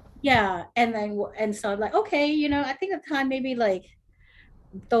 Yeah. Yeah, and so I'm like, okay, I think at the time maybe like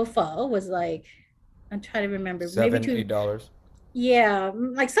tofu was like, I'm trying to remember, maybe Seven, between, $8. yeah,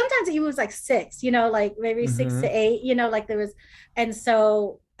 like sometimes it was like six, like maybe six to Mm-hmm. eight, like there was. And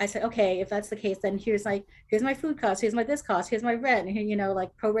so I said, okay, if that's the case, then here's my food cost, here's my this cost, here's my rent, and here,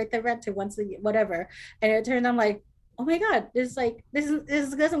 like prorate the rent to once a year, whatever. And it turned out I'm like, oh my God, this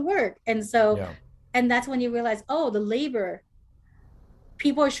doesn't work. And so, Yeah. and that's when you realize, oh, the labor,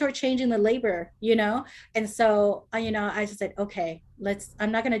 people are shortchanging the labor, And so I just said, okay,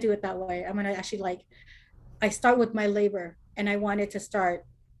 I'm not going to do it that way. I'm going to actually like, I start with my labor, and I wanted to start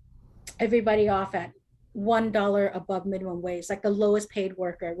everybody off at $1 above minimum wage. Like the lowest paid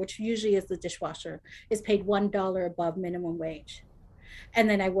worker, which usually is the dishwasher, is paid $1 above minimum wage. And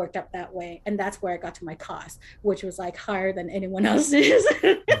then I worked up that way. And that's where I got to my cost, which was like higher than anyone else's.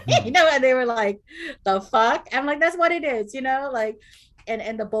 Mhm. And they were like, the fuck? I'm like, that's what it is, like,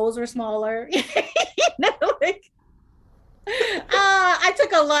 and the bowls were smaller. Like, I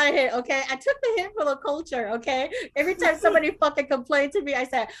took a lot of hit. Okay, I took the hit for the culture. Okay, every time somebody fucking complained to me, I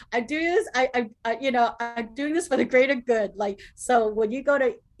said, I do this. I'm doing this for the greater good. Like, so when you go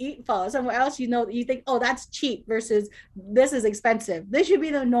to eat pho somewhere else, you think, oh, that's cheap versus this is expensive. This should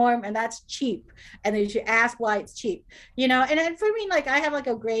be the norm, and that's cheap. And then you should ask why it's cheap. And then for me, like, I have like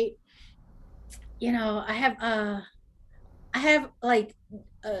a great, I have like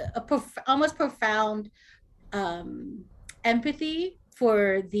almost profound um, empathy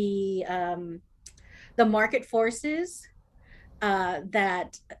for the market forces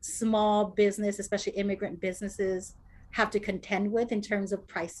that small business, especially immigrant businesses, have to contend with in terms of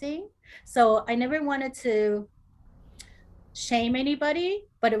pricing. So I never wanted to shame anybody,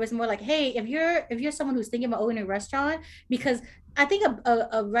 but it was more like, hey, if you're someone who's thinking about owning a restaurant, because I think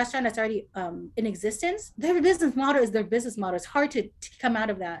a restaurant that's already in existence, their business model is their business model. It's hard to come out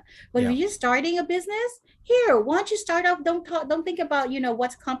of that. But if Yeah. you're starting a business, here, why don't you start off? Don't think about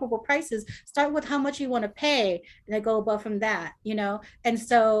what's comparable prices. Start with how much you want to pay, and then go above from that. And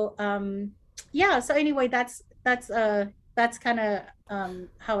so yeah. So anyway, that's kind of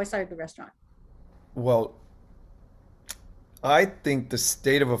how I started the restaurant. Well, I think the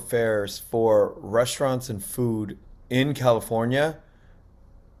state of affairs for restaurants and food in California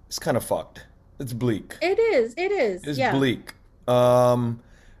is kind of fucked. It's bleak. It is, It's yeah. bleak. Um,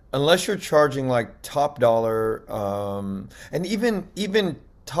 Unless you're charging like top dollar, and even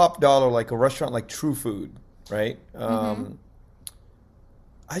top dollar like a restaurant like True Food, right? Mm-hmm.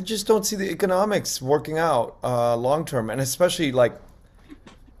 I just don't see the economics working out long term, and especially like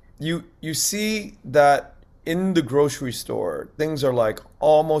you see that in the grocery store, things are like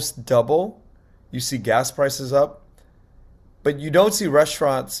almost double. You see gas prices up, but you don't see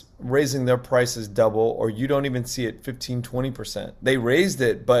restaurants raising their prices double, or you don't even see it 15-20%. They raised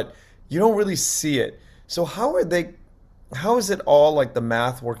it, but you don't really see it. So how is it all like the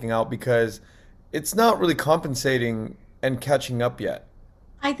math working out? Because it's not really compensating and catching up yet.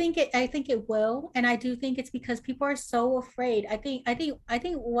 I think it will, and I do think it's because people are so afraid. I think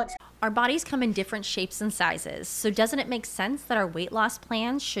what's Our bodies come in different shapes and sizes, so doesn't it make sense that our weight loss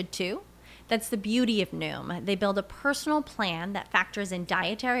plans should too? That's the beauty of Noom. They build a personal plan that factors in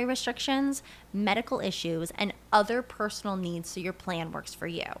dietary restrictions, medical issues, and other personal needs so your plan works for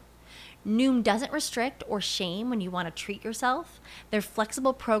you. Noom doesn't restrict or shame when you want to treat yourself. Their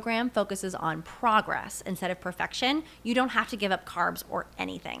flexible program focuses on progress instead of perfection. You don't have to give up carbs or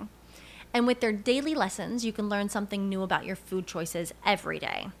anything. And with their daily lessons, you can learn something new about your food choices every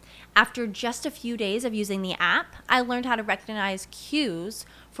day. After just a few days of using the app, I learned how to recognize cues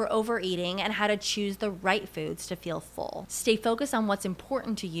for overeating and how to choose the right foods to feel full. Stay focused on what's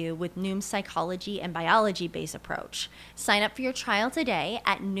important to you with Noom's psychology and biology based approach. Sign up for your trial today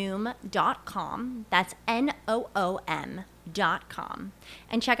at Noom.com. That's Noom.com.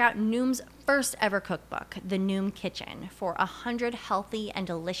 And check out Noom's first ever cookbook, The Noom Kitchen, for 100 healthy and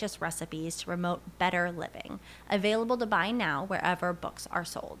delicious recipes to promote better living. Available to buy now wherever books are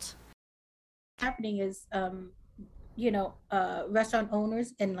sold. happening is restaurant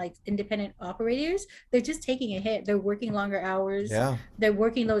owners and like independent operators, they're just taking a hit. They're working longer hours. Yeah. They're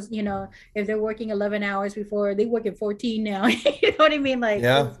working those, if they're working 11 hours before, they work at 14 now. You know what I mean? Like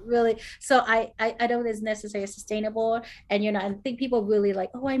Yeah. it's really, so I don't think it's necessarily sustainable. And I think people really like,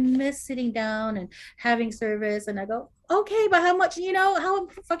 oh, I miss sitting down and having service. And I go, okay, but how much, how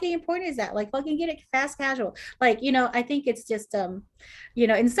fucking important is that? Like fucking get it fast casual. Like, I think it's just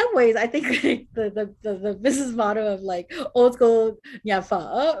in some ways, I think the business model of like old school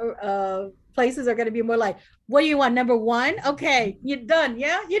places are going to be more like, what do you want? Number one? Okay, you're done.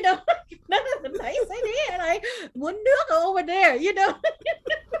 Yeah, none of the nice idea. Like, we'll go over there.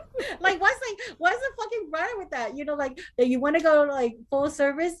 What's the fucking problem with that? Like that you want to go like full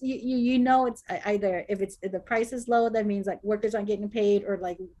service. It's either if the price is low, that means like workers aren't getting paid, or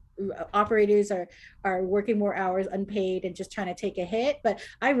like operators are working more hours unpaid and just trying to take a hit. But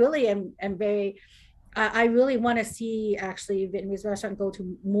I really am very I really want to see actually Vietnamese restaurant go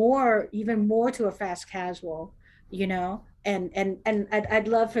to even more to a fast casual, and I'd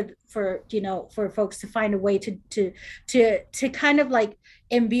love for folks to find a way to kind of like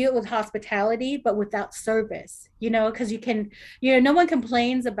imbue it with hospitality, but without service, because you can, no one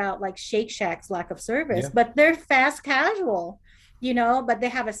complains about like Shake Shack's lack of service, Yeah. but they're fast casual, but they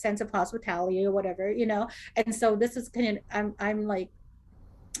have a sense of hospitality or whatever, and so this is kind of, I'm like,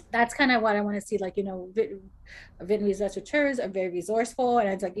 that's kind of what I want to see. Like, Vietnamese restaurateurs are very resourceful, and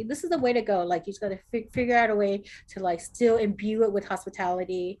it's like this is the way to go. Like, you just got to figure out a way to like still imbue it with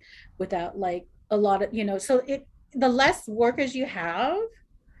hospitality without like a lot of, so the less workers you have,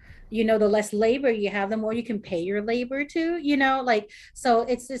 the less labor you have, the more you can pay your labor to, like, so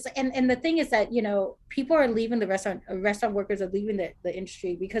it's just, and the thing is that, people are leaving restaurant workers are leaving the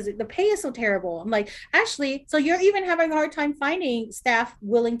industry because the pay is so terrible. I'm like, actually, so you're even having a hard time finding staff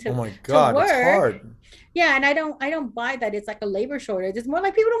willing Oh to my to God, it's work. hard. Yeah, and I don't buy that it's like a labor shortage. It's more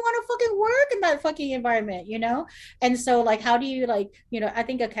like people don't want to fucking work in that fucking environment, and so like, how do you like, I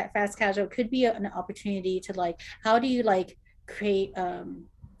think a fast casual could be an opportunity to like, how do you like create a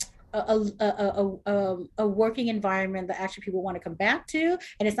working environment that actually people want to come back to,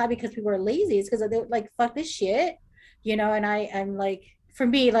 and it's not because people are lazy, it's because they're like, fuck this shit, and I'm like, for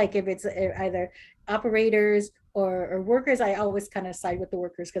me, like if it's either operators or workers, I always kind of side with the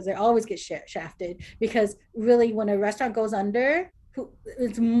workers because they always get shafted, because really when a restaurant goes under,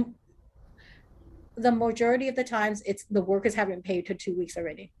 it's the majority of the times it's the workers haven't paid to 2 weeks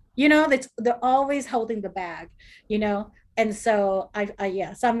already, they're always holding the bag, and so I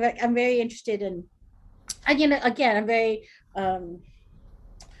yeah, so I'm very interested in, again, um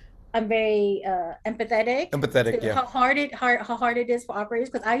I'm very empathetic Empathetic, to yeah. how hard it is for operators,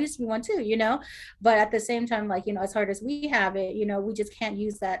 because I used to be one too, but at the same time, like, as hard as we have it, we just can't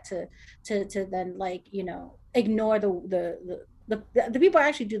use that to then like, ignore the people who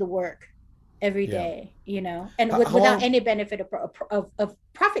actually do the work every Yeah. day, and How without long? any benefit of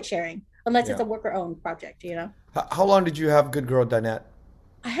profit sharing. unless it's Yeah. a worker owned project, you know. How long did you have Good Girl Dinette?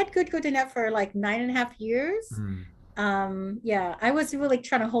 I had Good Net for like 9.5 years. Yeah, I was really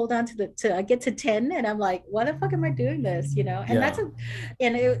trying to hold on to to I get to 10 and I'm like, why the fuck am I doing this? You know, and Yeah. that's a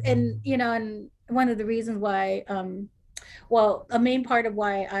and you know, and one of the reasons why well, a main part of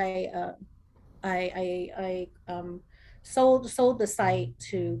why I sold the site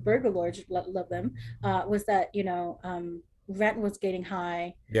to Burger Lords, love them, was that, you know, rent was getting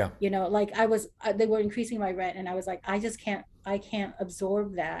high. Yeah. You know, like they were increasing my rent, and I was like, I can't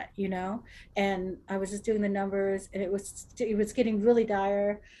absorb that, you know. And I was just doing the numbers, and it was getting really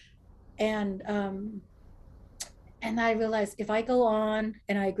dire. And I realized if I go on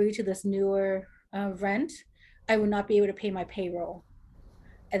and I agree to this newer rent, I would not be able to pay my payroll,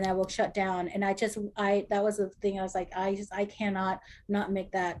 and I will shut down. And I that was the thing. I was like, I cannot not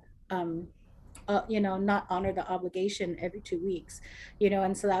make that you know, not honor the obligation every 2 weeks, you know.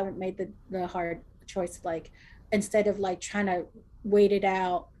 And so that made the hard choice, like instead of like trying to wait it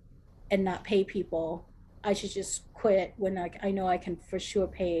out and not pay people, I should just quit when like I know I can for sure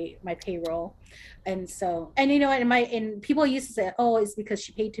pay my payroll. And so, and you know, and people used to say, oh, it's because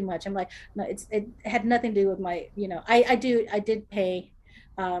she paid too much. I'm like, no, it had nothing to do with my, you know, I did pay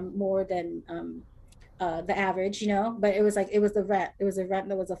more than the average, you know, but it was like, it was the rent. It was the rent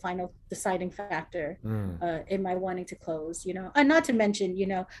that was a final deciding factor in my wanting to close, you know. And not to mention, you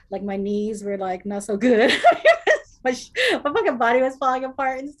know, like my knees were like not so good. My fucking body was falling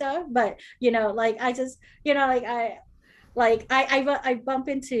apart and stuff. But, you know, like I just, you know, I bump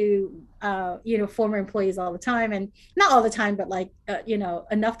into you know, former employees all the time, and not all the time, but like you know,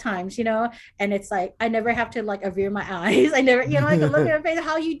 enough times, you know. And it's like I never have to like avere my eyes. I never, you know, like look at her face,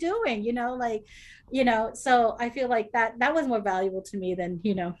 how you doing, you know, like, you know. So I feel like that was more valuable to me than,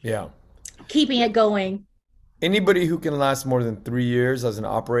 you know, Yeah. keeping it going. Anybody who can last more than 3 years as an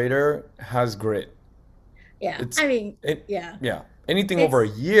operator has grit. Yeah, It's I mean, it, yeah, yeah. Anything over a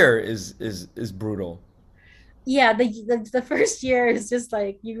it's year is brutal. yeah, the first year is just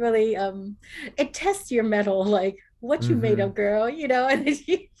like you really it tests your metal, like what you made Hmm. of, girl, you know. And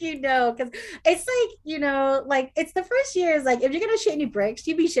you know, because it's like, you know, like it's the first year is like if you're gonna shit any bricks,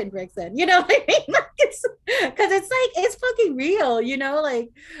 you be shitting bricks then, you know what I mean. Like it's because it's like it's fucking real, you know. Like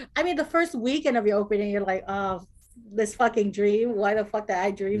I mean the first weekend of your opening you're like, oh, this fucking dream, why the fuck did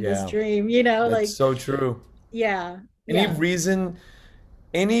I dream this Yeah, dream, you know, that's like so true. yeah, Any yeah. reason,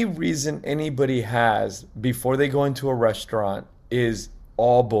 any reason anybody has before they go into a restaurant is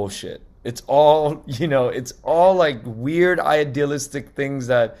all bullshit. It's all, it's all like weird idealistic things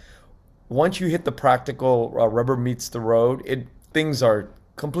that once you hit the practical rubber meets the road, things are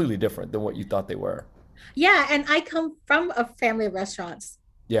completely different than what you thought they were. Yeah, and I come from a family of restaurants.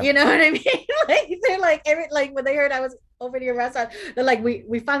 Yeah. You know what I mean? Like they're like like when they heard I was opening a restaurant, they're like,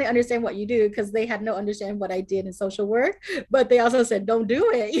 we finally understand what you do, because they had no understanding what I did in social work, but they also said don't do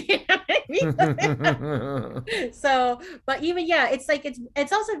it. You know what I mean? So, but even yeah, it's like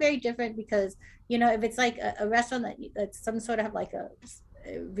it's also very different because, you know, if it's like a restaurant that's some sort of like a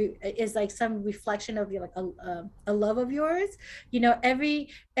is like some reflection of your like a love of yours, you know, every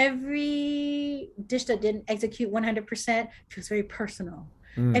dish that didn't execute 100% feels very personal.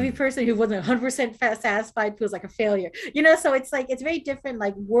 Every Mm. person who wasn't 100% satisfied feels like a failure, you know. So it's like it's very different,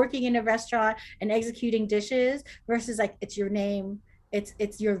 like working in a restaurant and executing dishes versus like it's your name,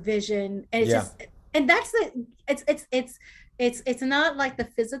 it's your vision, and it's Yeah. just, and that's the it's not like the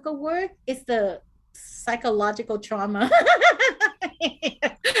physical work, it's the psychological trauma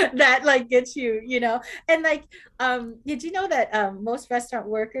that like gets you, you know. And like did you know that most restaurant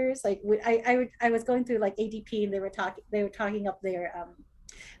workers, like I was going through like ADP, and they were talking up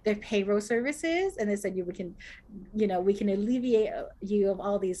their payroll services, and they said we can, you know, we can alleviate you of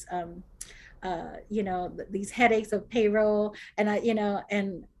all these you know, these headaches of payroll. And I, you know,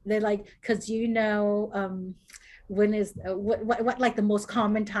 and they're like, because you know, when is what like the most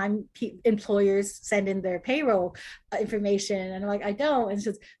common time employers send in their payroll information, and I'm like, I don't. And it's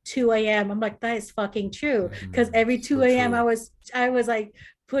just 2 a.m. I'm like, that is fucking true, because every So 2 a.m. true. I was like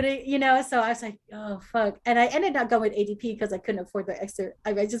putting, you know. So I was like, oh fuck. And I ended up going with ADP because I couldn't afford the extra.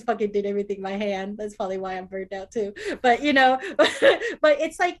 I just fucking did everything by hand. That's probably why I'm burned out too. But you know, but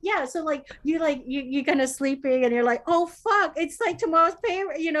it's like, yeah, so like you kind of sleeping, and you're like, oh fuck, it's like tomorrow's pay,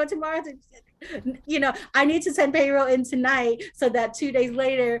 you know, tomorrow's, you know, I need to send payroll in tonight so that 2 days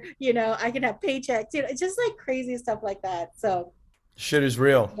later, you know, I can have paychecks, you know. It's just like crazy stuff like that. So Shit is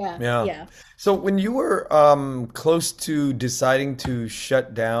real. yeah, Yeah. yeah. So when you were close to deciding to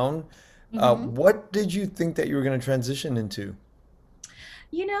shut down, Hmm. what did you think that you were going to transition into?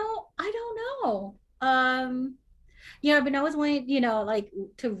 You know, I don't know. Yeah, but I was wanting, like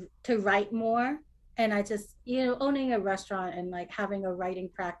to write more. And I just, owning a restaurant and like having a writing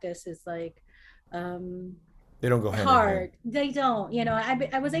practice is like um They don't go hand in hand. hard. They don't,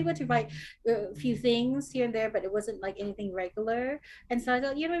 I was able to write a few things here and there, but it wasn't like anything regular. And so I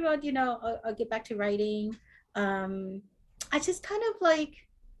thought, what, I'll get back to writing. Um I just kind of like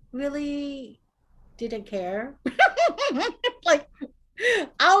really didn't care. Like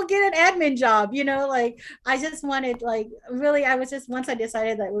I'll get an admin job, like I just wanted, like, really, I was just, once I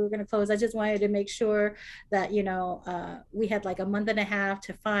decided that we were going to close, I just wanted to make sure that, we had like a month and a half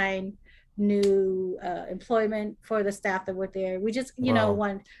to find new employment for the staff that were there. We just,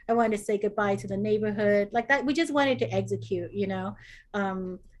 Wow. I wanted to say goodbye to the neighborhood like that. We just wanted to execute,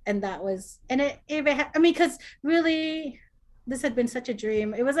 and that was, and I mean, because really, this had been such a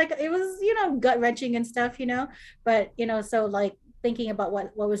dream. It was like, it was, gut wrenching and stuff, but so like thinking about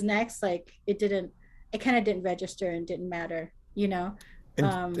what was next, like it kind of didn't register and didn't matter,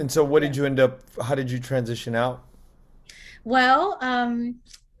 And so what yeah. did you end up, how did you transition out? Well,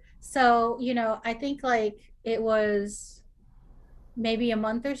 so I think like it was maybe a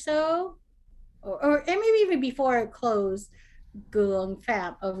month or so, or and maybe even before it closed. Gulong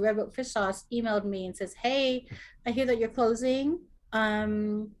Fam of Red Book Fish Sauce emailed me and says, "Hey, I hear that you're closing.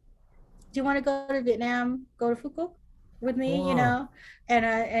 Do you want to go to Vietnam, go to Phuket with me, Wow.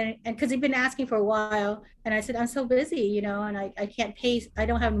 and because he'd been asking for a while, and I said, I'm so busy, and I can't pay, I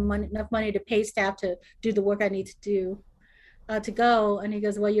don't have enough money to pay staff to do the work I need to do, to go. And he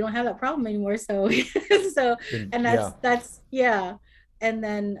goes, well, you don't have that problem anymore. So, so, Then, and yeah. that's, yeah. And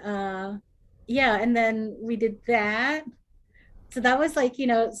then, yeah. And then we did that. So that was like,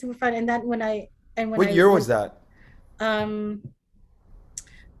 super fun. And then when What I year was was, that? um,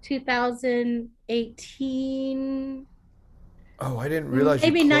 2018, Oh, I didn't realize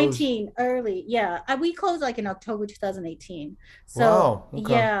you maybe closed. 19 early. Yeah. We closed like in October 2018. So Wow.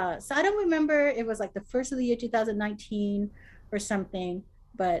 Okay. yeah, so I don't remember, it was like the first of the year 2019 or something,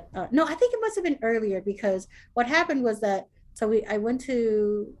 but no, I think it must have been earlier, because what happened was that, so I went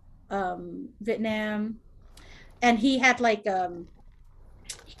to Vietnam, and he had a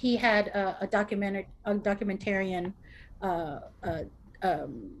documentarian uh, uh,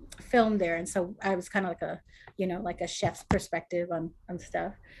 film there, and so I was kind of like like a chef's perspective on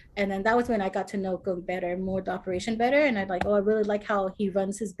stuff. And then that was when I got to know Go better, more the operation better, and I like, oh, I really like how he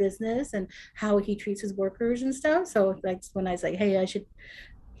runs his business and how he treats his workers and stuff. So like when I was like, hey, I should,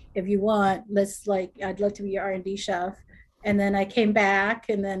 if you want, let's like, I'd love to be your R&D chef. And then I came back,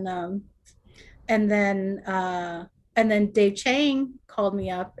 and then and then Dave Chang called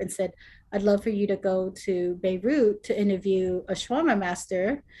me up and said, I'd love for you to go to Beirut to interview a shawarma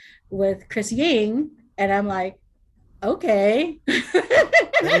master with Chris Ying. And I'm like, okay.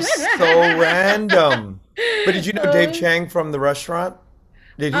 That is so random. But did you know Dave uh, Chang from the restaurant?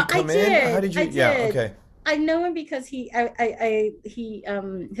 Did he I come in? How did. did you? I Yeah, did. okay. I know him because he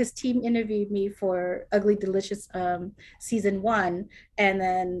his team interviewed me for Ugly Delicious season 1, and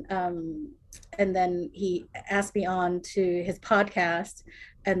then he asked me on to his podcast,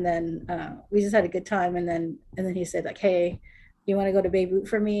 and then we just had a good time, and then he said like, hey, you want to go to Beirut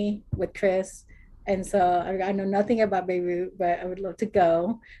for me with Chris? And so I know nothing about Beirut, but I would love to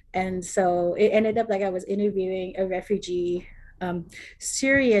go. And so it ended up like I was interviewing a refugee um,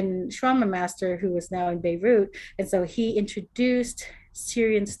 Syrian shawarma master who was now in Beirut. And so he introduced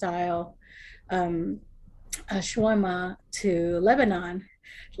Syrian style um, shawarma to Lebanon.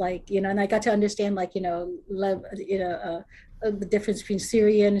 Like, and I got to understand, like, the difference between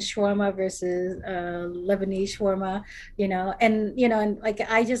Syrian shawarma versus Lebanese shawarma, and like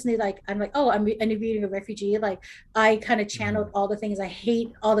I just need, like, I'm like, oh, I'm interviewing a refugee. Like I kind of channeled Mm. all the things I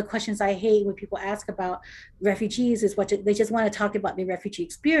hate, all the questions I hate when people ask about refugees, is what they just want to talk about the refugee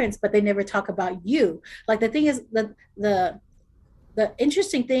experience, but they never talk about you. Like the thing is, the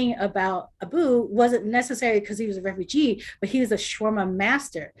interesting thing about Abu wasn't necessarily because he was a refugee, but he was a shawarma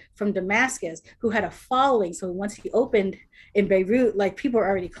master from Damascus who had a following. So once he opened in Beirut, like people were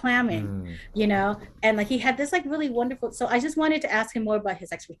already clamming, Mm. and like he had this like really wonderful. So I just wanted to ask him more about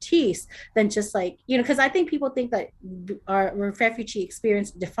his expertise than just like, because I think people think that our refugee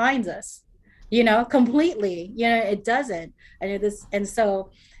experience defines us, completely. It doesn't. And so,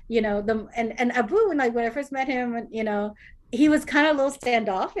 and Abu, when I first met him, he was kind of a little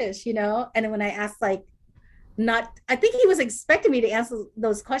standoffish, and then when I asked, like, not, I think he was expecting me to answer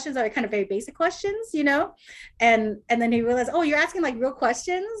those questions that are kind of very basic questions, and then he realized, oh, you're asking like real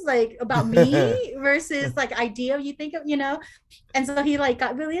questions, like about me versus like idea you think of, and so he like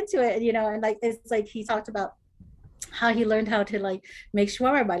got really into it, and like it's like he talked about how he learned how to like make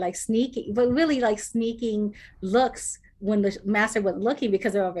shawarma by like sneaking, but really like sneaking looks when the master was looking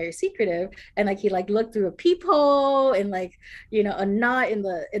because they're all very secretive. And like he like looked through a peephole and like a knot in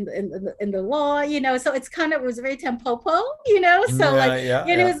the wall, so it's kind of, it was very tempopo, so Yeah, like yeah,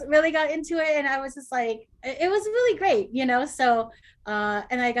 it yeah. was really got into it, and I was just like, it was really great, so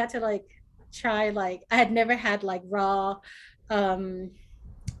and I got to like try, like I had never had like raw um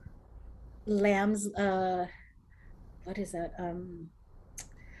lambs, what is that,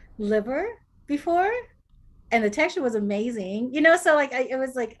 liver before, and the texture was amazing, so like it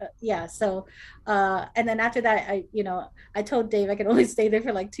was like, yeah, so and then after that, I told Dave I could only stay there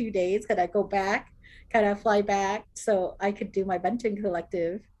for like 2 days, could I go back, kind of fly back so I could do my Benton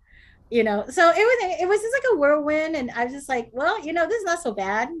collective, so it was just like a whirlwind, and I was just like, well, this is not so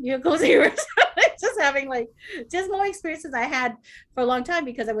bad, closing your restaurant. Just having like just more experiences I had for a long time,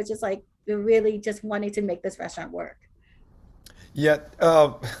 because I was just like really just wanting to make this restaurant work. Yeah,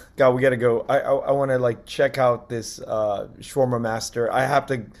 God, we gotta go. I want to like check out this shawarma master. I have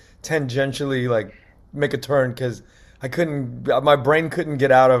to tangentially like make a turn because I couldn't. My brain couldn't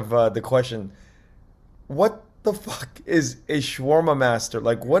get out of the question. What the fuck is a shawarma master?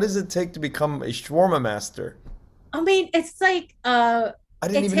 Like, what does it take to become a shawarma master? I mean, it's like I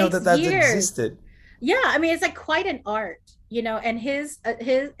didn't it even know takes that that years. existed. Yeah, I mean, it's like quite an art, and his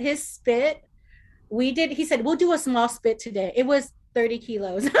spit, he said, we'll do a small spit today. It was 30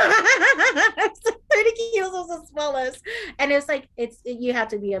 kilos. 30 kilos was the smallest. And it's like, you have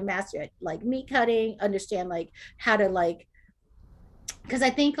to be a master at like meat cutting, understand like how to like, because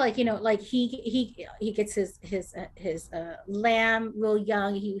I think like, like he gets his lamb real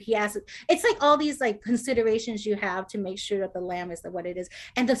young. He has, it's like all these like considerations you have to make sure that the lamb is what it is,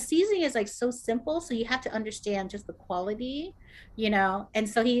 and the seasoning is like so simple, so you have to understand just the quality, and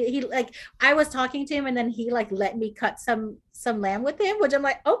so he like, I was talking to him, and then he like let me cut some lamb with him, which I'm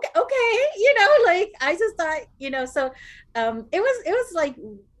like, okay, like I just thought, so it was like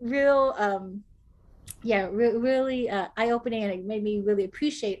real, yeah, really eye-opening, and it made me really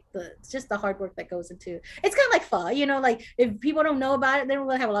appreciate the hard work that goes into it. It's kind of like pho, like if people don't know about it, they don't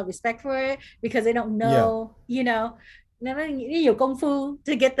really have a lot of respect for it because they don't Yeah, know,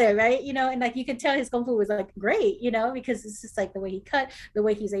 to get there, right? And like you can tell his kung fu was like great, because it's just like the way he cut, the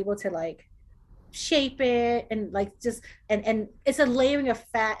way he's able to like shape it, and like just, and it's a layering of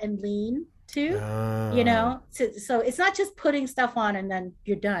fat and lean too, uh, so it's not just putting stuff on and then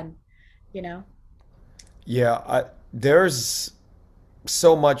you're done, you know yeah. There's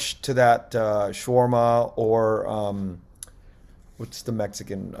so much to that shawarma or what's the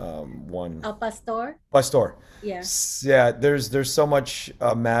Mexican one? al pastor. Pastor. Yeah. Yeah, there's so much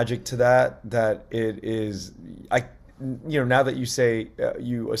magic to that it is. I now that you say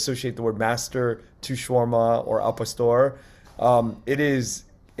you associate the word master to shawarma or al pastor, it is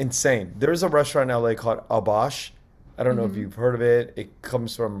insane. There's a restaurant in LA called Abash. I don't know if Hmm. you've heard of it. It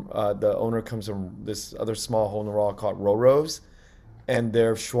comes from the owner comes from this other small hole in the wall called Roro's, and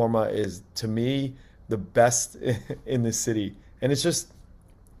their shawarma is to me the best in the city. And it's just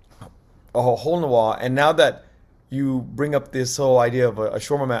a hole in the wall. And now that you bring up this whole idea of a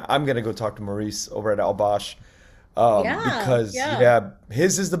shawarma man, I'm gonna go talk to Maurice over at Al Bash, Yeah. because Yeah. yeah,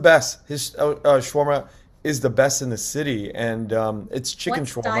 his is the best. His shawarma is the best in the city, and it's chicken What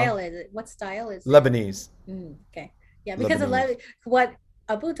shawarma, style is it? What style is it? Lebanese, Okay. Yeah, because Lebanese. what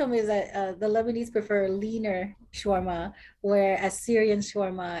Abu told me is that the Lebanese prefer leaner shawarma, whereas Syrian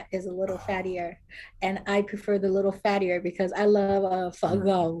shawarma is a little fattier, and I prefer the little fattier because I love Mm.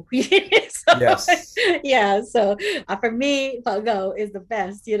 fago. So, Yes. yeah, so for me, fago is the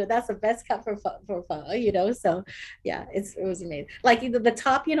best. That's the best cut for pho. So yeah, it was amazing. Like the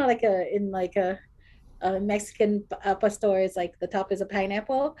top, like in like a Mexican pastor is like the top is a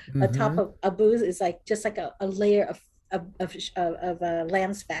pineapple. The top Hmm. of a booze is like just like a layer of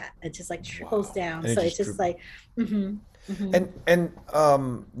lamb's fat. It just like trickles Wow. down. And it So it's just just drooped. like, mm-hmm, mm-hmm. And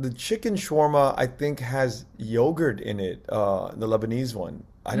the chicken shawarma I think has yogurt in it, the Lebanese one.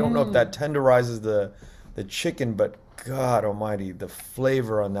 I don't know if that Mm. tenderizes the chicken, but God Almighty, the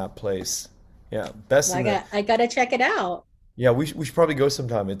flavor on that place. Yeah, best Well, in I the. gotta check it out. Yeah, we should probably go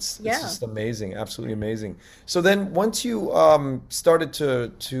sometime. It's Yeah. just amazing, absolutely amazing. So then once you started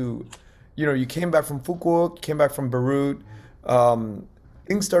to you came back from Fukuoka, came back from Beirut,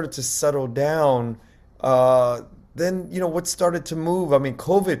 things started to settle down. Uh, then what started to move? I mean,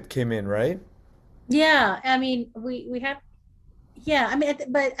 COVID came in, right? Yeah. I mean, we have, yeah. I mean,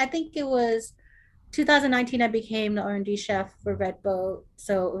 but I think it was. 2019, I became the R&D chef for Red Boat.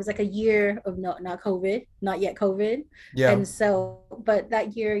 So it was like a year of not COVID, not yet COVID. Yeah. And so, but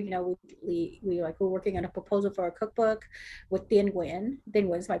that year, we like were working on a proposal for a cookbook with Tien Nguyen. Tien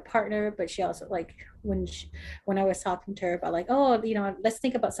Nguyen's my partner, but she also like when I was talking to her about like, oh, let's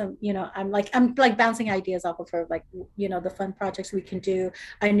think about some, I'm like bouncing ideas off of her, like, the fun projects we can do.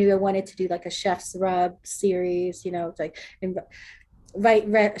 I knew I wanted to do like a chef's rub series,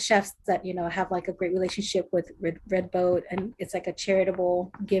 like chefs that have like a great relationship with Red Boat, and it's like a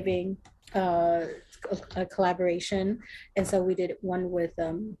charitable giving a collaboration. And so we did one with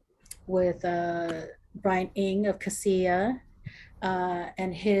Brian Ing of Casilla,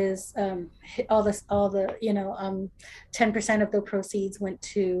 and his all the 10% of the proceeds went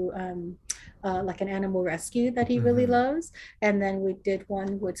to like an animal rescue that he really loves. And then we did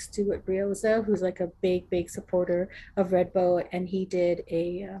one with Stuart Rioza, who's like a big supporter of Red Boat, and he did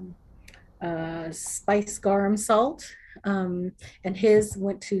a spice garum salt, and his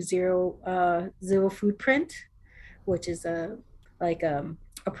went to zero food print, which is a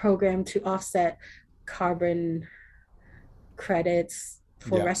program to offset carbon credits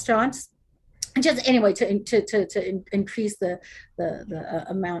for restaurants. And just anyway, to increase the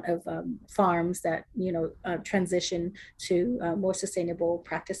amount of farms that transition to more sustainable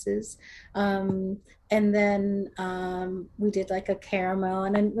practices. And then we did like a caramel,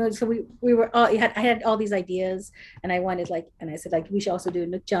 and then so we were all I had all these ideas, and I said like we should also do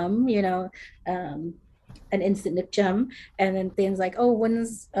Nook Jum, an instant Nook Jum. And then things like, oh,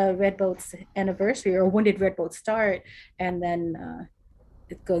 when's Red Boat's anniversary, or when did Red Boat start? And then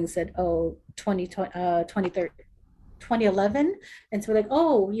it goes and said, oh, 2011. And so we're like,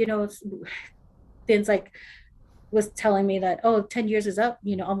 oh, things like was telling me that, oh, 10 years is up,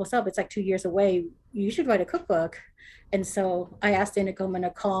 almost up. It's like 2 years away. You should write a cookbook. And so I asked Dana Goldman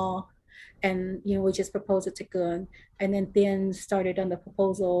to call, and, we just proposed it to Gun, and then started on the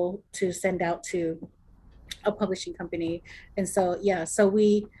proposal to send out to a publishing company. And so, yeah, so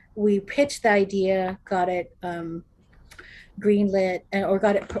we pitched the idea, got it greenlit, or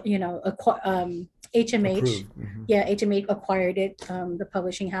got it, HMH. Yeah, HMH acquired it, the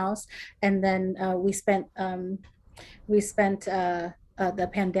publishing house. And then we spent the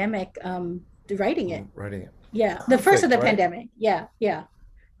pandemic writing it. Yeah. Perfect, the first of the pandemic. Yeah. It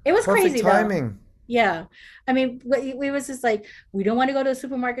was perfect crazy timing though. Yeah. I mean, we was just like, we don't want to go to the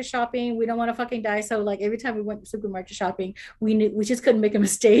supermarket shopping. We don't want to fucking die. So like every time we went to supermarket shopping, we knew we just couldn't make a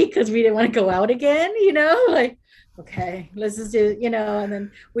mistake because we didn't want to go out again, like, okay, let's just do, and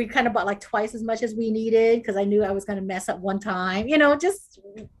then we kind of bought like twice as much as we needed because I knew I was going to mess up one time, just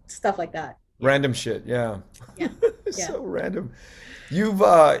stuff like that. Random shit. Yeah. Yeah. So random. You've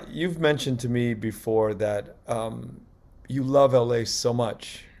mentioned to me before that you love LA so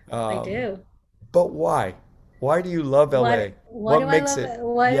much. I do. But why? Why do you love LA? What makes it?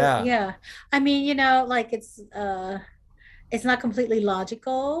 Yeah. I mean, like it's not completely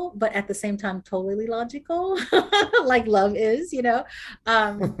logical, but at the same time, totally logical, like love is,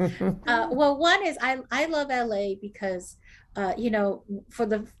 Well, one is I love LA because, for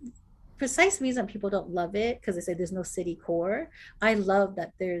the precise reason people don't love it, because they say there's no city core. I love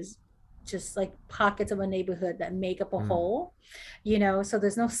that there's just like pockets of a neighborhood that make up a whole, so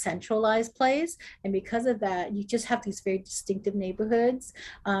there's no centralized place. And because of that, you just have these very distinctive neighborhoods.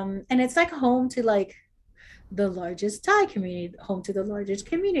 And it's like home to like the largest Thai community, home to the largest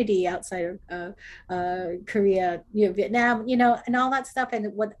community outside of Korea, Vietnam, and all that stuff.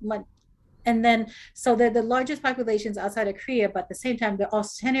 And and then so they're the largest populations outside of Korea, but at the same time they're all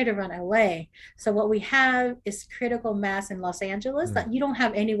centered around LA. So what we have is critical mass in Los Angeles that you don't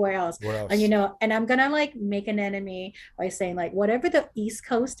have anywhere else. And I'm gonna like make an enemy by saying like whatever the East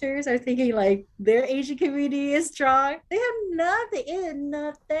Coasters are thinking like their Asian community is strong, they have nothing. It is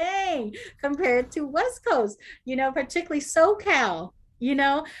nothing compared to West Coast, particularly SoCal.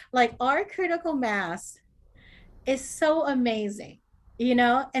 Like our critical mass is so amazing.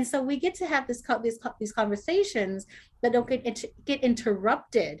 And so we get to have these conversations that don't get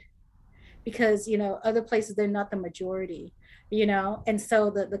interrupted because other places they're not the majority, and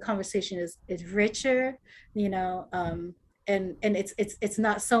so the conversation is richer, and it's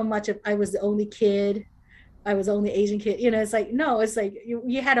not so much of I was the only kid, I was the only Asian kid, it's like no, it's like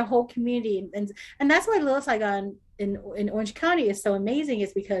you had a whole community, and that's why Little Saigon in Orange County is so amazing,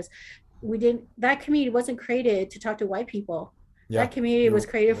 is because that community wasn't created to talk to white people. Yeah, that community was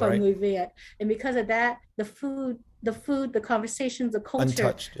created for Nguyen Viet, and because of that, the food, the conversations, the culture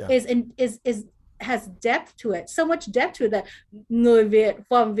untouched, has depth to it. So much depth to it that Nguyen Viet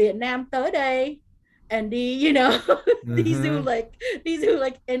from Vietnam tới đây, and these who Mm-hmm.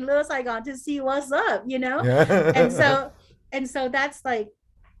 like in Little Saigon to see what's up, and Yeah. so that's like,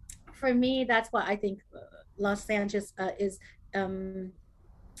 for me, that's what I think Los Angeles is, um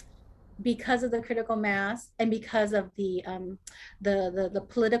because of the critical mass, and because of the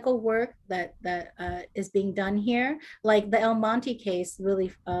political work that is being done here. Like the El Monte case,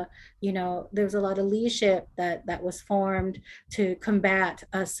 really, there's a lot of leadership that was formed to combat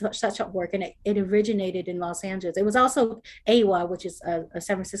such a work, and it originated in Los Angeles. It was also AWA, which is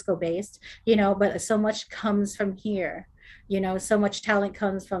San Francisco based, but so much comes from here. So much talent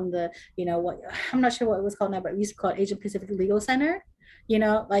comes from what, I'm not sure what it was called now, but we used to call it Asian Pacific Legal Center.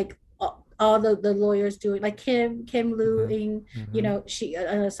 Like all the lawyers doing, like Kim Lu Mm-hmm. Ing, Mm-hmm. she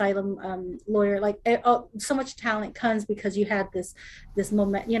an asylum lawyer. Like so much talent comes because you had this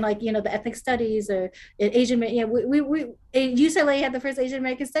moment, the ethnic studies or Asian, we UCLA had the first Asian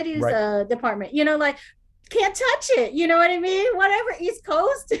American Studies Right. department, like, can't touch it, you know what I mean? Whatever, East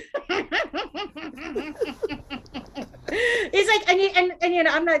Coast. It's like, and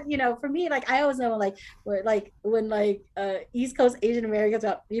I'm not, for me, like, I always know, like, where, like, when, like, East Coast Asian Americans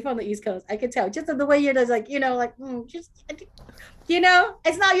are, you're from the East Coast, I can tell just the way you're just like, just,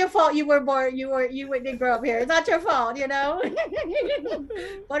 it's not your fault you were born, you didn't grow up here, it's not your fault.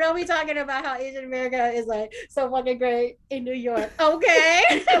 But don't be talking about how Asian America is like so fucking great in New York,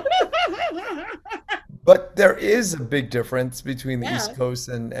 okay? But there is a big difference between the Yeah. East Coast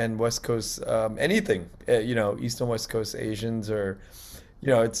and West Coast, anything, East and West Coast Asians are,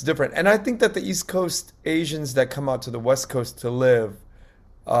 it's different. And I think that the East Coast Asians that come out to the West Coast to live,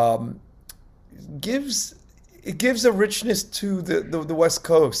 um, gives it gives a richness to the West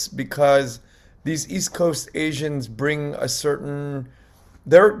Coast, because these East Coast Asians bring a certain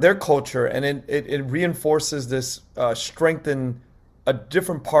their culture, and it reinforces this, strengthen a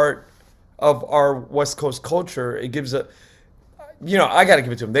different part of our West Coast culture. It gives I got to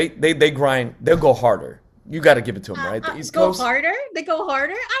give it to them. They grind. They'll go harder. You got to give it to them, right? The East Go Coast. harder. They go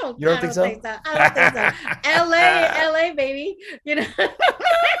harder. You don't I think don't so? think so. I don't think so. LA, baby. You know.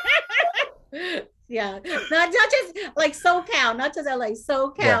 Yeah, not just like SoCal, not just LA.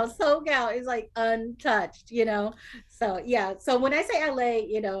 Yeah. SoCal is like untouched. So yeah. So when I say LA,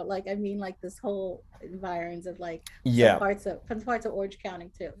 like, I mean, like, this whole environs of, like, Yeah. some parts of Orange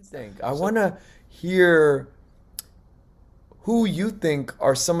County too. So I want to hear who you think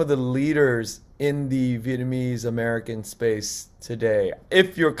are some of the leaders in the Vietnamese American space today,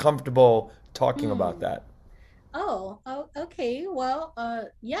 if you're comfortable talking about hmm. that. Oh, okay. Well,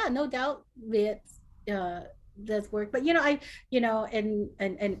 yeah, no doubt uh does work. But and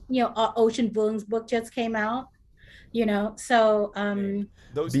Ocean Vuong's book just came out, so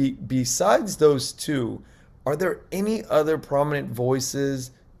Besides those two, are there any other prominent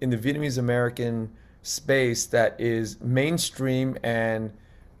voices in the Vietnamese American space that is mainstream and,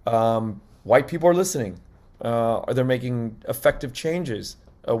 white people are listening? Are they making effective changes,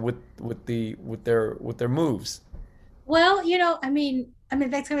 with their moves? well, I mean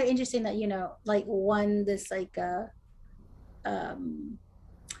that's kind of interesting that, like, one, this, like, um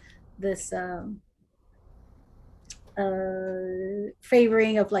this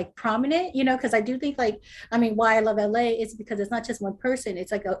favoring of, like, prominent, because I do think, like, I mean, why I love LA is because it's not just one person,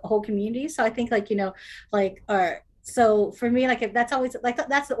 it's like a whole community. So I think, like, like, so for me, like, if that's always like,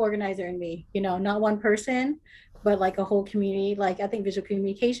 that's the organizer in me, not one person, but like a whole community. Like, I think visual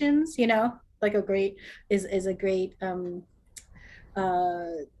communications, like a great is a great uh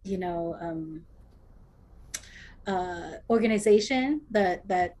you know organization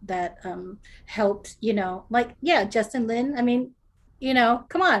that helped, like, yeah, Justin Lin. I mean,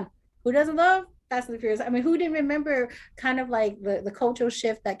 come on, who doesn't love Fast and the Furious? I mean, who didn't remember kind of like the cultural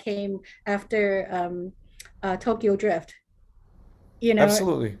shift that came after Tokyo Drift?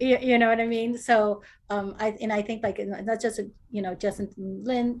 Absolutely. You know what I mean? So I think, like, not just Justin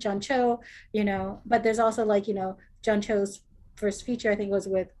Lin, John Cho, but there's also, like, John Cho's first feature, I think, was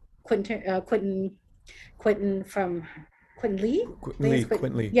with Quentin from Quentin Lee. I think it's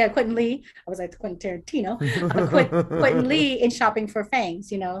Quentin Lee. Yeah, Quentin Lee. I was like Quentin Tarantino. Quentin Lee in Shopping for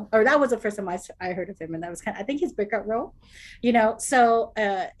Fangs, or that was the first time I heard of him, and that was I think his breakout role, So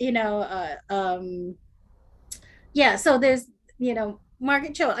yeah, so there's,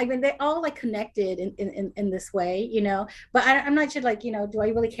 Margaret Cho. I mean, they all, like, connected in this way, But I'm not sure, like, do I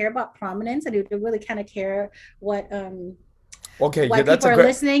really care about prominence? I do really kind of care Okay, yeah, what people are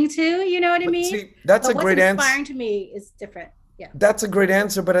listening to, you know what I but mean? see, that's a But what's great answer. inspiring to me is different. Yeah. That's a great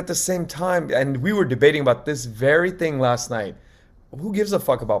answer, but at the same time, and we were debating about this very thing last night. Who gives a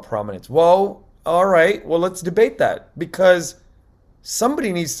fuck about prominence? Well, all right, well, let's debate that, because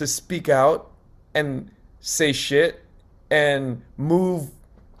somebody needs to speak out and say shit and move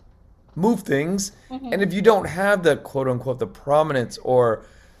things. And if you don't have the quote unquote the prominence or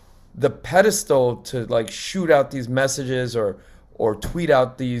the pedestal to like shoot out these messages or tweet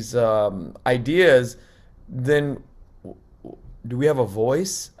out these ideas, then do we have a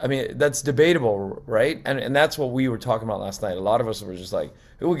voice? I mean, that's debatable, right? And that's what we were talking about last night. A lot of us were just like,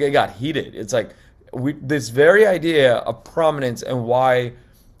 it got heated. It's like this very idea of prominence and why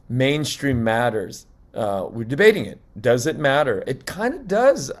mainstream matters. We're debating it. Does it matter? It kind of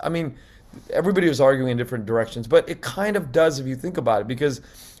does. I mean, everybody was arguing in different directions, but it kind of does if you think about it, because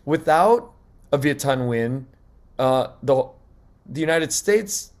without a Viet Thanh Nguyen, the United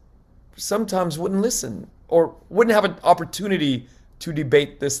States sometimes wouldn't listen or wouldn't have an opportunity to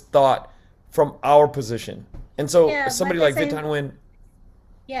debate this thought from our position. And so somebody like Viet Thanh Nguyen.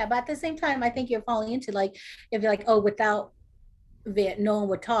 Yeah, but at the same time, I think you're falling into like, if you're like, oh, without Viet, no one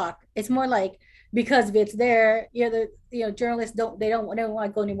would talk. It's more like because Viet's there, journalists don't want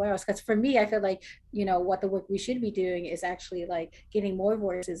to go anywhere else. Because for me, I feel like what the work we should be doing is actually like getting more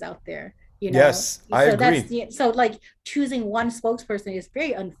voices out there. Yes, I agree. So like choosing one spokesperson is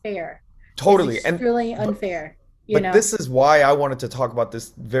very unfair. Totally, it's really unfair. But this is why I wanted to talk about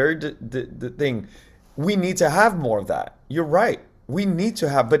this very the thing. We need to have more of that. You're right. We need to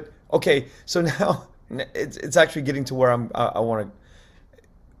have. But okay, so now it's actually getting to where I want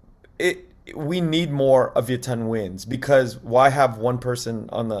to. We need more of Viet Thanh Nguyen's, because why have one person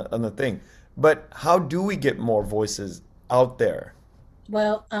on the thing? But how do we get more voices out there?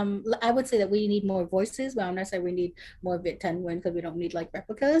 Well, I would say that we need more voices, but I'm not saying we need more Viet Thanh Nguyen, because we don't need like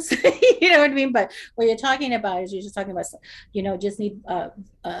replicas. You know what I mean? But what you're talking about is you're just talking about, just need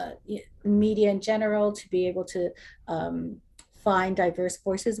media in general to be able to find diverse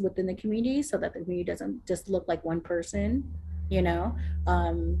voices within the community, so that the community doesn't just look like one person.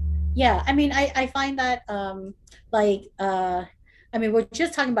 Yeah, I mean, I find that I mean, we're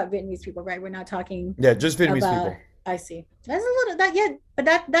just talking about Vietnamese people, right? We're not talking just Vietnamese people. I see. That's a little that, yeah, but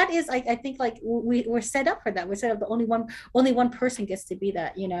that is I think like we're set up for that. We're set up. Only one person gets to be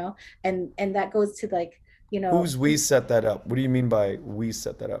that, and that goes to like, Who's we set that up? What do you mean by we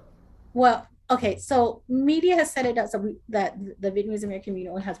set that up? Well, okay, so media has set it up so that the Vietnamese American community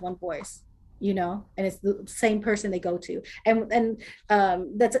only has one voice, and it's the same person they go to, and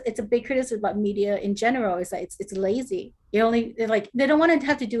it's a big criticism about media in general, is that it's lazy. They don't want to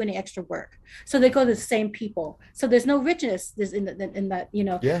have to do any extra work, so they go to the same people. So there's no richness in that.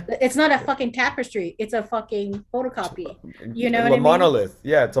 It's not a fucking tapestry; it's a fucking photocopy. A monolith.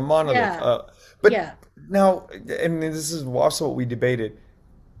 Yeah, it's a monolith. Yeah. Now, and this is also what we debated.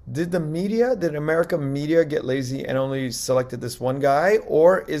 Did American media get lazy and only selected this one guy?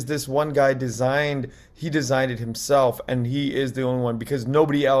 Or is this one guy he designed it himself and he is the only one because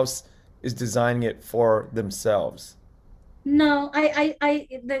nobody else is designing it for themselves? No,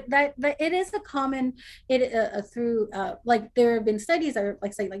 that it is a common, through like there have been studies that are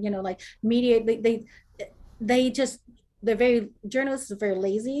like say like media, journalists are very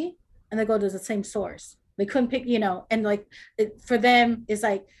lazy, and they go to the same source. They couldn't pick, and like for them, it's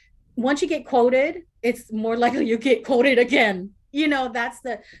like once you get quoted, it's more likely you get quoted again. That's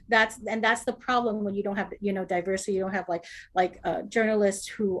the problem when you don't have diversity. You don't have like journalists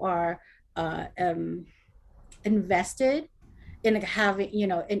who are invested in having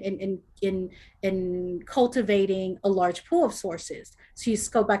in cultivating a large pool of sources. So you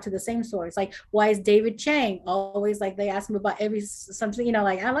go back to the same source. Like, why is David Chang always like, they ask him about something,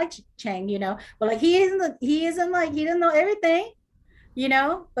 like I like Chang, but like he doesn't know everything,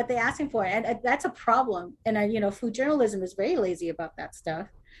 but they ask him for it, and that's a problem. And food journalism is very lazy about that stuff,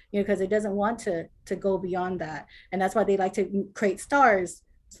 because it doesn't want to go beyond that, and that's why they like to create stars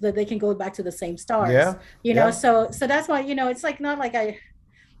so that they can go back to the same stars. So that's why it's like, not like I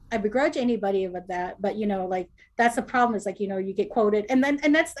begrudge anybody about that, but like that's the problem, is like you get quoted, and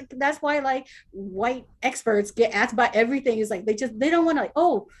that's why like white experts get asked about everything. Is like they don't want to like,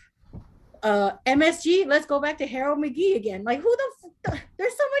 MSG, let's go back to Harold McGee again. Like, who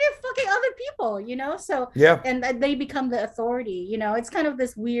there's so many fucking other people, so and they become the authority. It's kind of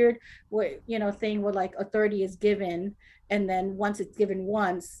this weird thing where like authority is given, and then once it's given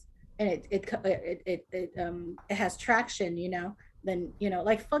once, and it has traction, then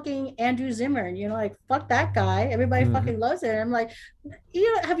like fucking Andrew Zimmern, like fuck that guy, everybody fucking loves it. I'm like,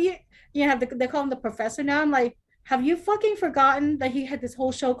 they call him the professor now. I'm like, have you fucking forgotten that he had this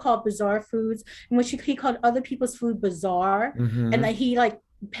whole show called Bizarre Foods, in which he called other people's food bizarre, and that he like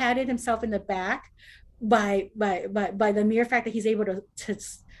patted himself in the back by the mere fact that he's able to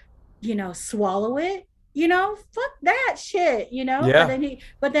swallow it, fuck that shit, but Yeah.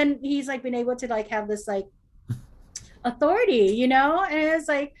 then he's like been able to like have this like authority, and it's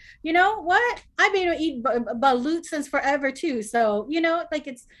like, you know what, I've been eating balut since forever too, so like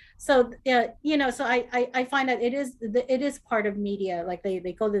it's so so I find that it is part of media, like they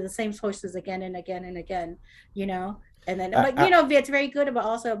go to the same sources again and again and again, you know and then I, but I, it's very good about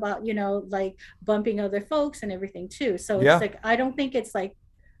also about like bumping other folks and everything too, so it's yeah. like I don't think it's like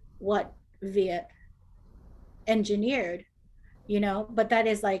what Viet engineered, but that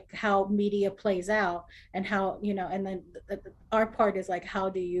is like how media plays out, and how and then our part is like how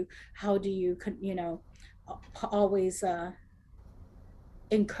do you always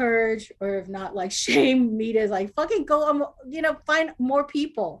encourage, or if not like shame media, is like fucking go find more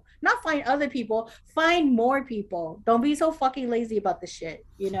people, not find other people, find more people, don't be so fucking lazy about the shit.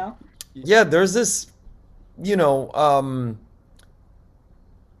 Yeah, there's this, you know,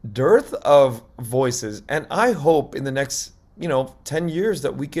 dearth of voices, and I hope in the next, 10 years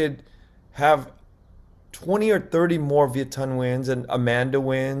that we could have 20 or 30 more Viet Thanh wins and Amanda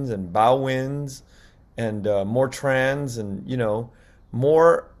wins and Bao wins and more Trans and,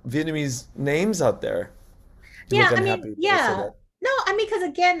 more Vietnamese names out there. You look Yeah, I mean, unhappy that I said yeah. that. No, I mean, because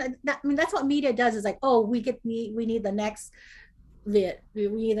again, that's what media does, is like, oh, we need the next we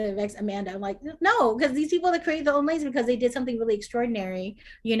need the next Amanda. I'm like, no, because these people that create their own lanes because they did something really extraordinary,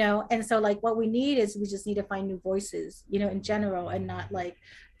 and so like what we need is we just need to find new voices, in general, and not like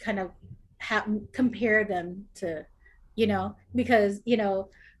kind of compare them to, because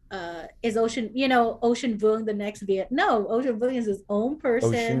is Ocean Vuong the next Viet? No, Ocean Vuong is his own Ocean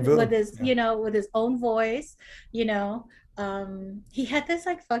person with Vuong. his, Yeah. with his own voice, you know. He had this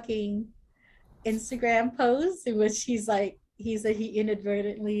like fucking Instagram post in which he said he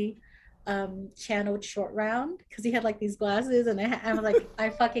inadvertently channeled Short Round because he had like these glasses, and I was like, I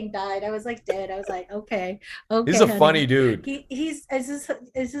fucking died. I was like dead. I was like, okay, He's okay, a funny honey. dude. He's it's just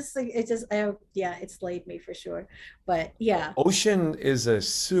like it just yeah, it slayed me for sure. But yeah. Ocean is a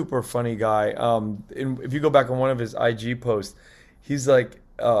super funny guy. If you go back on one of his IG posts, he's like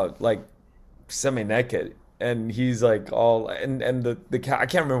semi-naked, and he's like all and I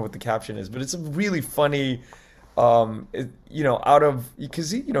can't remember what the caption is, but it's a really funny. Out of because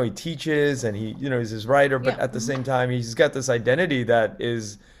he teaches and he's his writer, but Yeah. at the same time he's got this identity that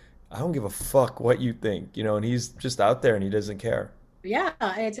is, I don't give a fuck what you think, and he's just out there and he doesn't care. Yeah,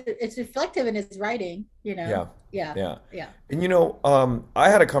 and it's reflective in his writing, Yeah, yeah, yeah. yeah. And I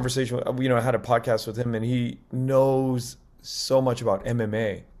had a conversation I had a podcast with him, and he knows so much about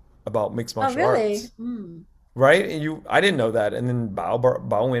MMA, about mixed Oh martial really? arts, right? And I didn't know that. And then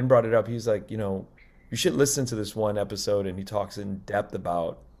Bao Win brought it up. He's like, you should listen to this one episode, and he talks in depth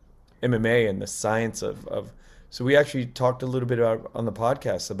about MMA and the science of. So we actually talked a little bit about on the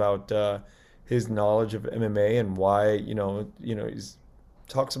podcast about his knowledge of MMA and why he's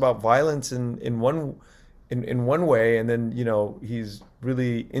talks about violence in one way, and then he's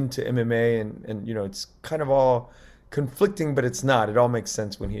really into MMA, and it's kind of all conflicting, but it's not. It all makes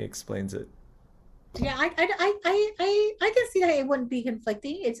sense when he explains it. Yeah, I can see that it wouldn't be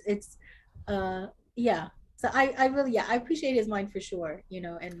conflicting. It's uh yeah. So I really, yeah, I appreciate his mind for sure,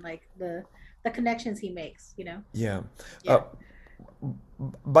 and like the connections he makes, Yeah. Uh, Yeah.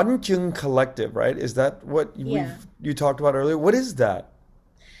 Banchung Collective, right? Is that what Yeah. you talked about earlier? What is that?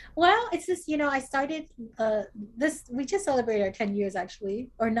 Well, it's just, I started this, we just celebrated our 10 years actually,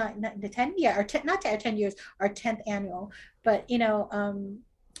 or not the 10, yeah, not our 10 years, our 10th annual. But,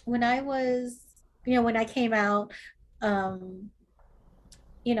 when I was, when I came out, um,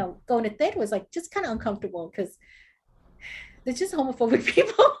 going to theater was like just kind of uncomfortable because there's just homophobic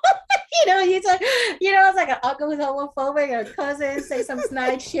people. He's like, it's like an uncle who's homophobic, or a cousin say some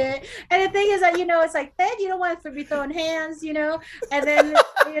snide shit. And the thing is that, it's like, then you don't want to be throwing hands, and then,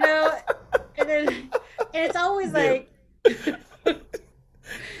 and then, and it's always Yeah. like,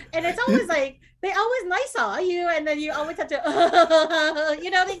 and it's always like, they always nice on you, and then you always have to,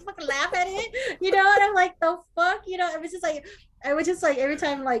 they fucking laugh at it, and I'm like, the fuck, it was just like every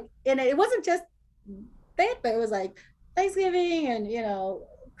time, like, and it wasn't just that, but it was like Thanksgiving and,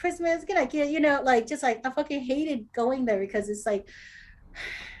 Christmas, like, just like, I fucking hated going there because it's like,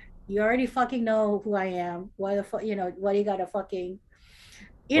 you already fucking know who I am. Why the fuck, what do you gotta fucking,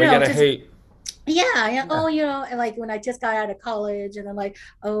 Well, you gotta just hate. yeah, yeah. Yeah. Oh, and like when I just got out of college, and then like,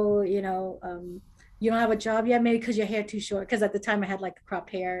 oh, you don't have a job yet, maybe because your hair too short. Because at the time I had like cropped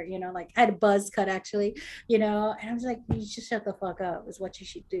hair, like I had a buzz cut actually, and I was like, you should shut the fuck up, is what you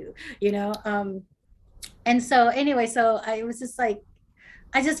should do, and so anyway, so I was just like,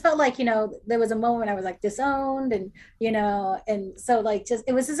 I just felt like, there was a moment I was like disowned, and and so like, just,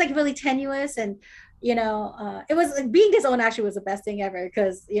 it was just like really tenuous, and it was like, being disowned actually was the best thing ever,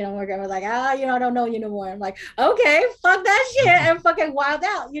 because my grandma was like, I don't know you no more. I'm like, okay, fuck that shit, and fucking wild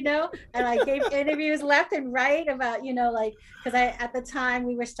out, and I gave interviews left and right about, like, because I at the time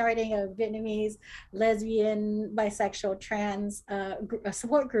we were starting a Vietnamese lesbian, bisexual, trans a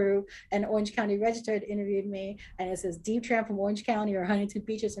support group, and Orange County Register had interviewed me, and it says Diep Tran from Orange County or Huntington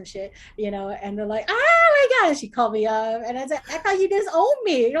Beach or some shit, and they're like, oh my god, she called me up, and I said, I thought you disowned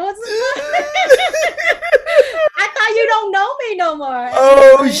me, what's I thought you don't know me no more.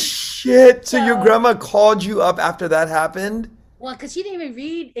 Oh shit! So your grandma called you up after that happened? Well, because she didn't even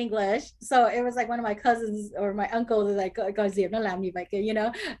read English, so it was like one of my cousins or my uncles was like, "Go Diep, don't làm như vậy,"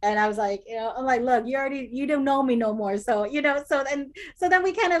 And I was like, I'm like, look, you don't know me no more, so so then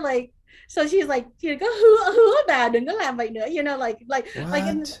we kind of like. So she's like, go hứa bà đừng có làm vậy nữa, and I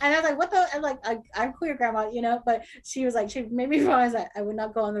was like, what the, I'm like, I'm queer, grandma, but she was like, she made me realize that I would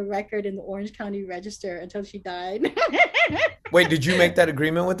not go on the record in the Orange County Register until she died. Wait, did you make that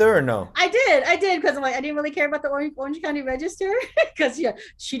agreement with her or no? I did, because I'm like, I didn't really care about the Orange County Register, because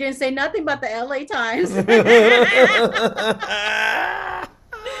she didn't say nothing about the LA Times.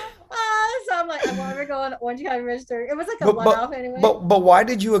 So I'm like, I won't ever go on Orange County Register. It was like a one-off anyway. But why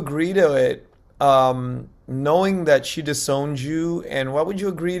did you agree to it, knowing that she disowned you, and why would you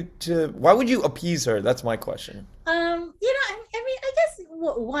appease her? That's my question. I mean, I guess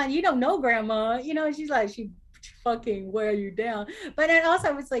one, you don't know grandma, she's like, she fucking wear you down, but then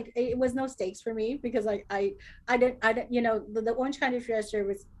also it's like, it was no stakes for me, because like I didn't the Orange County Register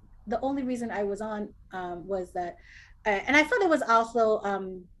was the only reason I was on, was that, and I thought it was also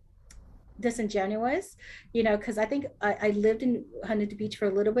disingenuous, because I think I lived in Huntington Beach for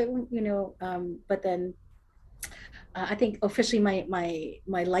a little bit, but then I think officially my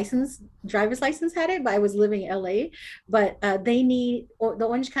driver's license had it, but I was living in LA. But the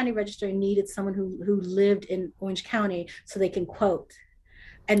Orange County Register needed someone who lived in Orange County so they can quote,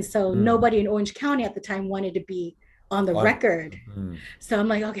 and so nobody in Orange County at the time wanted to be on the record. So I'm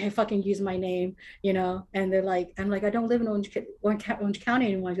like, okay, fucking use my name, and they're like, I'm like, I don't live in Orange County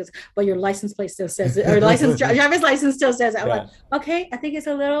anymore. He goes, but your license plate still says it, or driver's license still says it. I'm like, okay, I think it's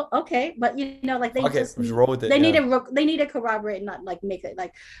a little okay, but like they just roll with it. They need to corroborate, not like make it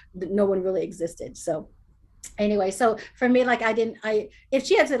like no one really existed. So anyway, so for me, like if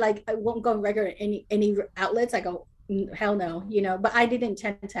she had to like, I won't go on record in any outlets, I go, hell no, but I didn't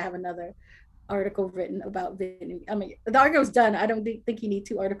intend to have another article written about Vietnam. I mean, the article's done. I don't think you need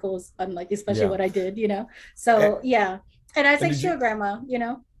 2 articles on, like, especially what I did, so yeah. And I was like, sure, grandma,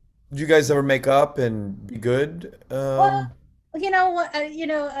 Did you guys ever make up and be good? Well, what,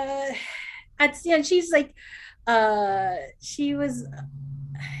 she's like, she was,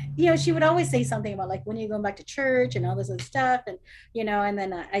 she would always say something about like, when are you going back to church and all this other stuff, and and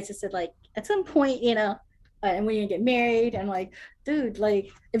then I just said, like, at some point, and when you get married, and like, dude,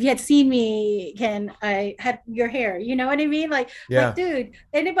 like, if you had seen me, I had your hair, you know what I mean? Like, like, dude,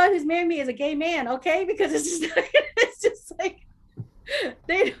 anybody who's married me is a gay man, okay? Because it's just like,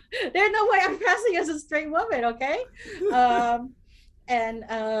 there's no way I'm passing as a straight woman, okay? And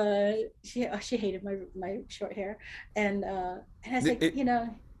she hated my short hair, and I was like,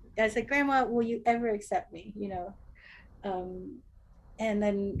 I said, grandma, will you ever accept me? And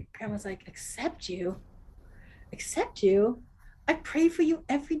then grandma's like, accept you? I pray for you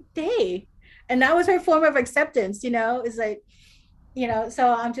every day. And that was her form of acceptance, it's like,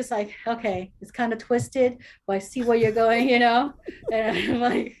 so I'm just like, okay, it's kind of twisted, but I see where you're going, and I'm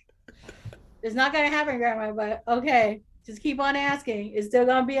like, it's not gonna happen, grandma, but okay, just keep on asking, it's still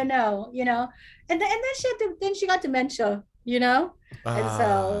gonna be a no, and then she got dementia, and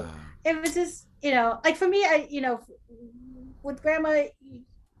so it was just, like, for me, with grandma,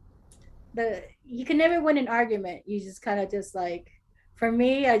 you can never win an argument. You just kind of just like, for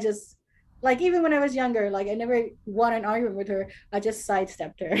me, I just, like, even when I was younger, like, I never won an argument with her. I just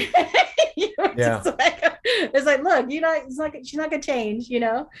sidestepped her. It's like, look, it's not, she's not gonna change,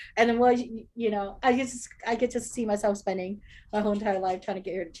 and then, well, I get to see myself spending my whole entire life trying to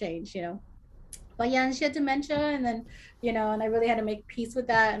get her to change, but yeah, and she had dementia, and then, and I really had to make peace with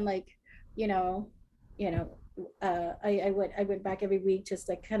that, and like, I went back every week just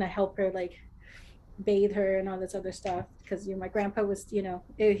like kind of help her, like bathe her and all this other stuff, because my grandpa was,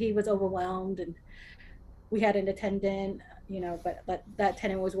 he was overwhelmed, and we had an attendant, but that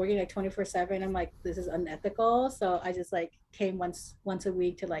attendant was working like 24/7. I'm like, this is unethical. So I just like came once a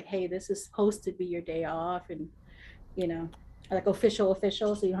week to like, hey, this is supposed to be your day off, and like official, so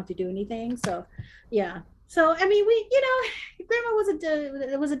you don't have to do anything. So yeah. So I mean, grandma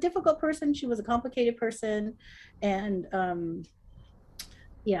was a difficult person. She was a complicated person, and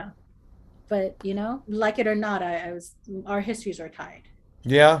yeah, but like it or not, our histories are tied.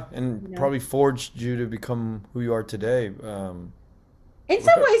 Yeah, and probably forged you to become who you are today. In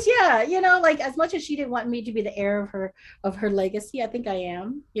some ways, yeah. Like as much as she didn't want me to be the heir of her legacy, I think I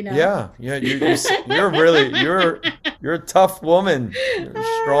am. Yeah. You're a tough woman, you're a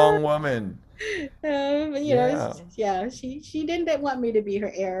strong woman. But, Yeah. She didn't want me to be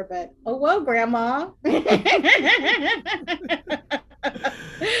her heir, but oh well, Grandma.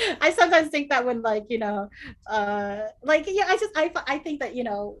 I sometimes think that when I think that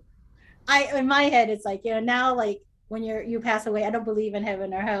in my head it's like now, like when you pass away, I don't believe in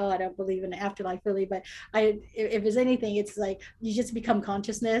heaven or hell, I don't believe in the afterlife really, but if there's anything, it's like you just become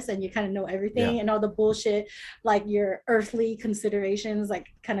consciousness and you kind of know everything, and all the bullshit, like your earthly considerations, like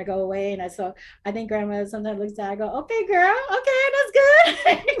kind of go away. And so I think Grandma sometimes looks at, I go, okay girl, okay, that's good.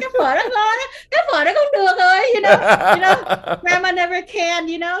 Cái phở đó cũng được rồi, Grandma never can,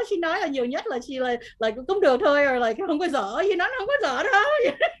 she nói là nhiều nhất là she like cũng được thôi, or like không có dở, nó không có dở đâu.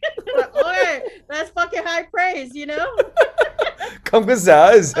 Like, okay, that's fucking high praise, Không có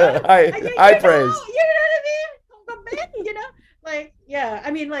dở is high praise. You know what I mean? Không có bad, like, yeah.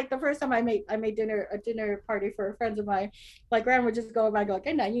 I mean, like the first time I made a dinner party for friends of mine, like Grandma would just go by, go,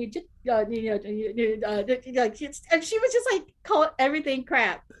 cái này you just and she was just like call everything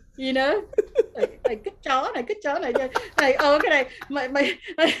crap. Like cái chó này, like oh cái này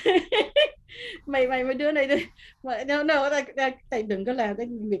mày đứa này no like thầy đừng có làm cái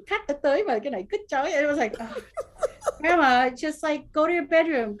việc khách tới mà cái này cứ chó. It was like, oh, Grandma, just like go to your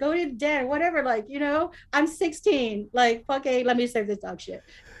bedroom, go to your den, whatever, like I'm 16, like fucking let me save this dog shit.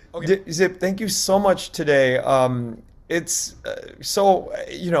 Okay. Diep, thank you so much today. It's so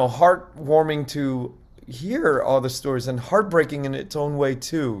heartwarming to hear all the stories, and heartbreaking in its own way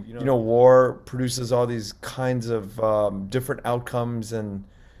too. War produces all these kinds of different outcomes, and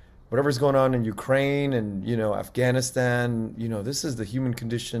whatever's going on in Ukraine and Afghanistan, this is the human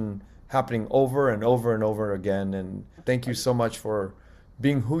condition happening over and over and over again. And thank you so much for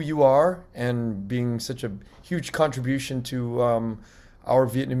being who you are and being such a huge contribution to our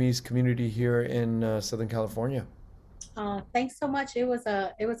Vietnamese community here in Southern California. Thanks so much. It was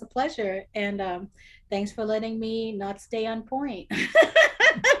a pleasure, and thanks for letting me not stay on point.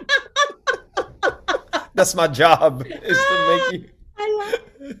 That's my job, is to make you. I love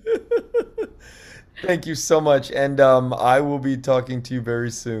it. Thank you so much, and I will be talking to you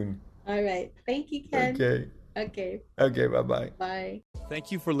very soon. All right. Thank you, Ken. Okay, bye-bye. Bye.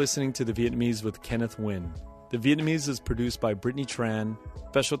 Thank you for listening to The Vietnamese with Kenneth Nguyen. The Vietnamese is produced by Brittany Tran.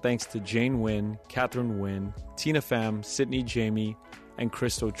 Special thanks to Jane Nguyen, Catherine Nguyen, Tina Pham, Sydney Jamie, and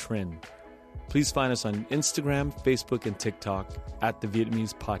Christo Trin. Please find us on Instagram, Facebook, and TikTok at The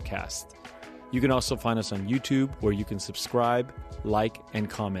Vietnamese Podcast. You can also find us on YouTube, where you can subscribe, like, and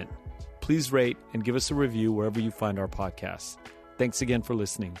comment. Please rate and give us a review wherever you find our podcast. Thanks again for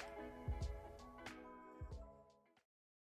listening.